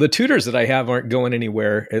 well, the Tudors that I have aren't going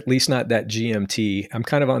anywhere. At least not that GMT. I'm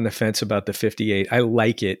kind of on the fence about the 58. I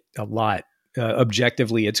like it a lot.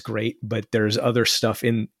 Objectively, it's great, but there's other stuff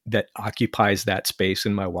in that occupies that space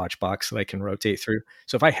in my watch box that I can rotate through.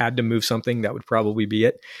 So if I had to move something, that would probably be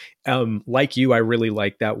it. Like you, I really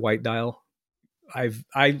like that white dial. I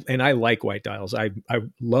like white dials. I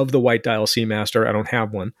love the white dial Seamaster. I don't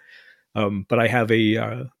have one, but I have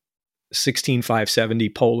a 16570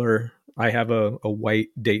 Polar. I have a white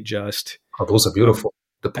Datejust. Oh, those are beautiful.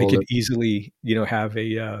 I could easily, have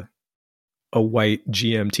a white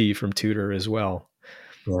GMT from Tudor as well.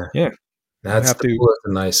 Yeah. That's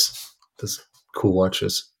nice. Those cool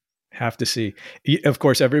watches. Have to see. Of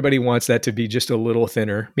course, everybody wants that to be just a little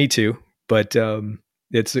thinner. Me too, but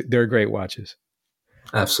they're great watches.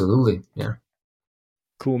 Absolutely, yeah.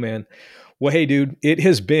 Cool, man. Well, hey, dude, it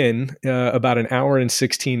has been about an hour and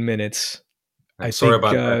 16 minutes. Sorry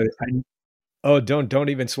about that. Oh, don't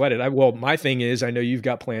even sweat it. Well, my thing is, I know you've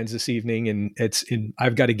got plans this evening, and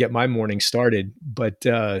I've got to get my morning started. But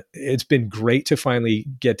it's been great to finally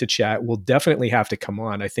get to chat. We'll definitely have to come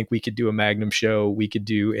on. I think we could do a Magnum show. We could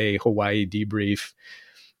do a Hawaii debrief,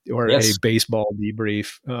 or a baseball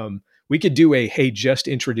debrief. We could do a hey, just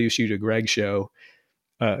introduce you to Greg show,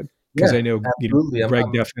 because I know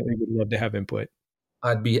Greg definitely would love to have input.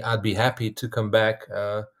 I'd be happy to come back.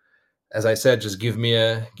 As I said, just give me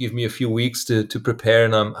a few weeks to prepare,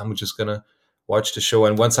 and I'm just gonna watch the show.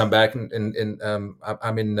 And once I'm back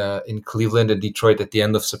I'm in Cleveland and Detroit at the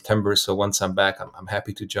end of September. So once I'm back, I'm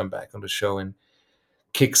happy to jump back on the show and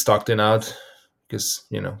kick Stockton out, because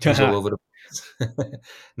he's all over the place.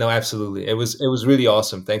 No, absolutely. It was really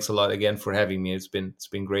awesome. Thanks a lot again for having me. It's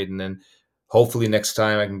been great. And then hopefully next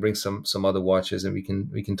time I can bring some other watches, and we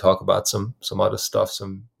can talk about some other stuff,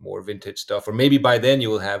 some more vintage stuff, or maybe by then you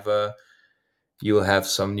will have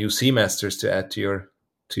some new Seamasters to add to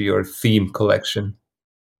your theme collection.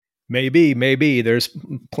 Maybe there's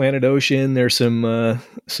Planet Ocean. There's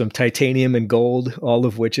some titanium and gold, all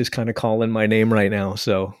of which is kind of calling my name right now.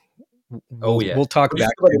 So we'll talk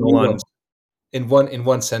back on in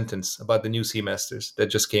one sentence about the new Seamasters that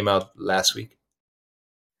just came out last week.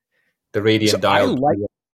 The radiant dial.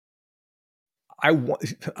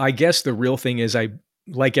 I guess the real thing is, I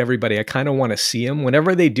like everybody, I kind of want to see them.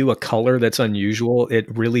 Whenever they do a color that's unusual, it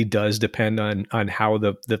really does depend on how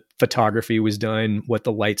the photography was done, what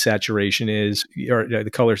the light saturation is, or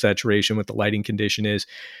the color saturation, what the lighting condition is.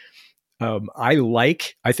 I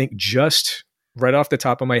think just right off the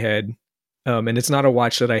top of my head, and it's not a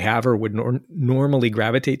watch that I have or would normally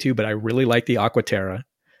gravitate to, but I really like the Aquaterra.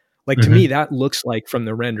 Like, to me, that looks like, from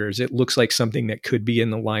the renders, it looks like something that could be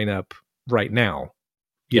in the lineup right now.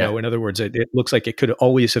 You know, in other words, it looks like it could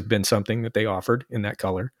always have been something that they offered in that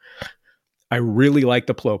color. I really like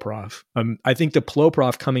the Ploprof. I think the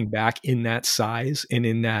Ploprof coming back in that size and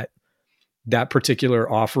in that particular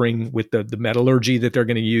offering with the metallurgy that they're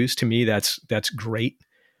going to use, to me, that's great.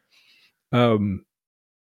 The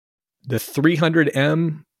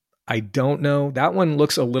 300M, I don't know. That one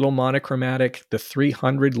looks a little monochromatic. The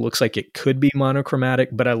 300 looks like it could be monochromatic,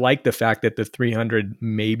 but I like the fact that the 300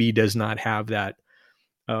 maybe does not have that.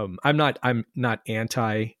 I'm not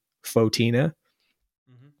anti Fotina,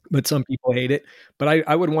 but some people hate it. But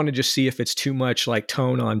I would want to just see if it's too much like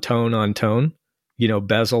tone on tone on tone,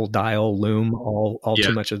 bezel, dial, lume, all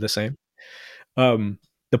too much of the same.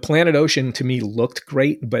 The Planet Ocean to me looked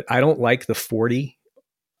great, but I don't like the 40.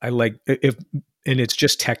 I like and it's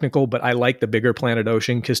just technical, but I like the bigger Planet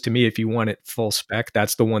Ocean because to me, if you want it full spec,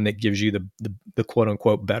 that's the one that gives you the quote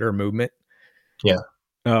unquote better movement. Yeah.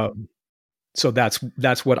 So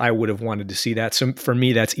that's what I would have wanted to see. That. So for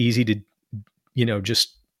me, that's easy to,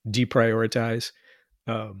 just deprioritize.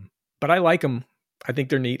 But I like them. I think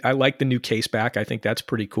they're neat. I like the new case back. I think that's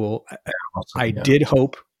pretty cool. I did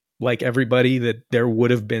hope, like everybody, that there would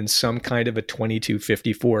have been some kind of a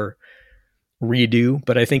 2254 redo,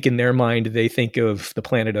 but I think in their mind they think of the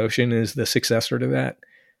Planet Ocean as the successor to that.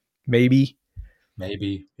 Maybe,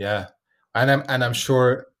 yeah. And I'm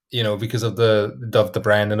sure, because of the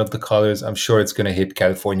brand and of the colors, I'm sure it's going to hit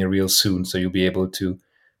California real soon. So you'll be able to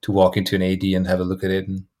walk into an AD and have a look at it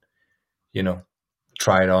and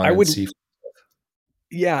try it on and see.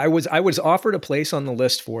 Yeah, I was offered a place on the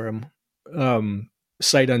list for him,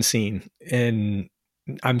 sight unseen, and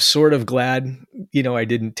I'm sort of glad I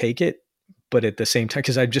didn't take it. But at the same time,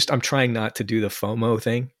 because I'm trying not to do the FOMO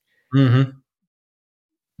thing. Mm-hmm.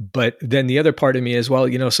 But then the other part of me is, well,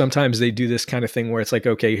 sometimes they do this kind of thing where it's like,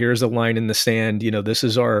 okay, here's a line in the sand. This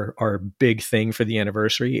is our big thing for the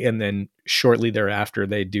anniversary. And then shortly thereafter,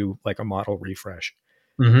 they do like a model refresh.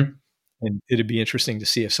 Mm-hmm. And it'd be interesting to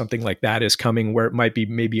see if something like that is coming where it might be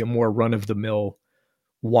maybe a more run of the mill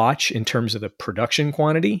watch in terms of the production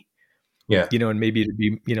quantity. Yeah. And maybe it'd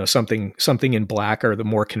be, something in black or the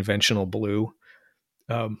more conventional blue,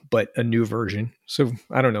 but a new version. So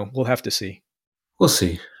I don't know. We'll have to see. We'll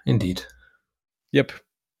see. Indeed. Yep.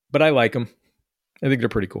 But I like them. I think they're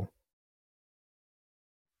pretty cool.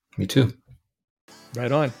 Me too.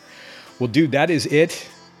 Right on. Well, dude, that is it.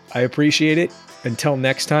 I appreciate it. Until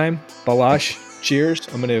next time, Balazs, cheers.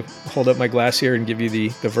 I'm going to hold up my glass here and give you the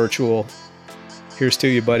virtual. Here's to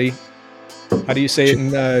you, buddy. How do you say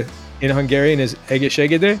it in Hungarian? Is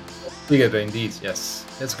egészségedre? Egészségedre, indeed. Yes.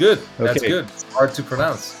 That's good. Okay. That's good. It's hard to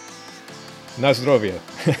pronounce. Na zdrowie.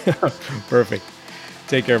 Perfect.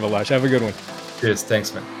 Take care, Balazs. Have a good one. Cheers.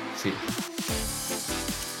 Thanks, man. See you.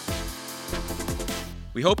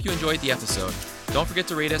 We hope you enjoyed the episode. Don't forget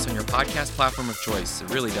to rate us on your podcast platform of choice. It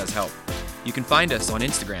really does help. You can find us on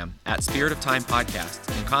Instagram at Spirit of Time Podcast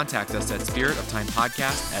and contact us at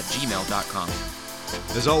spiritoftimepodcast@gmail.com.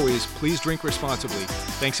 As always, please drink responsibly.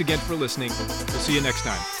 Thanks again for listening. We'll see you next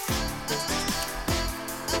time.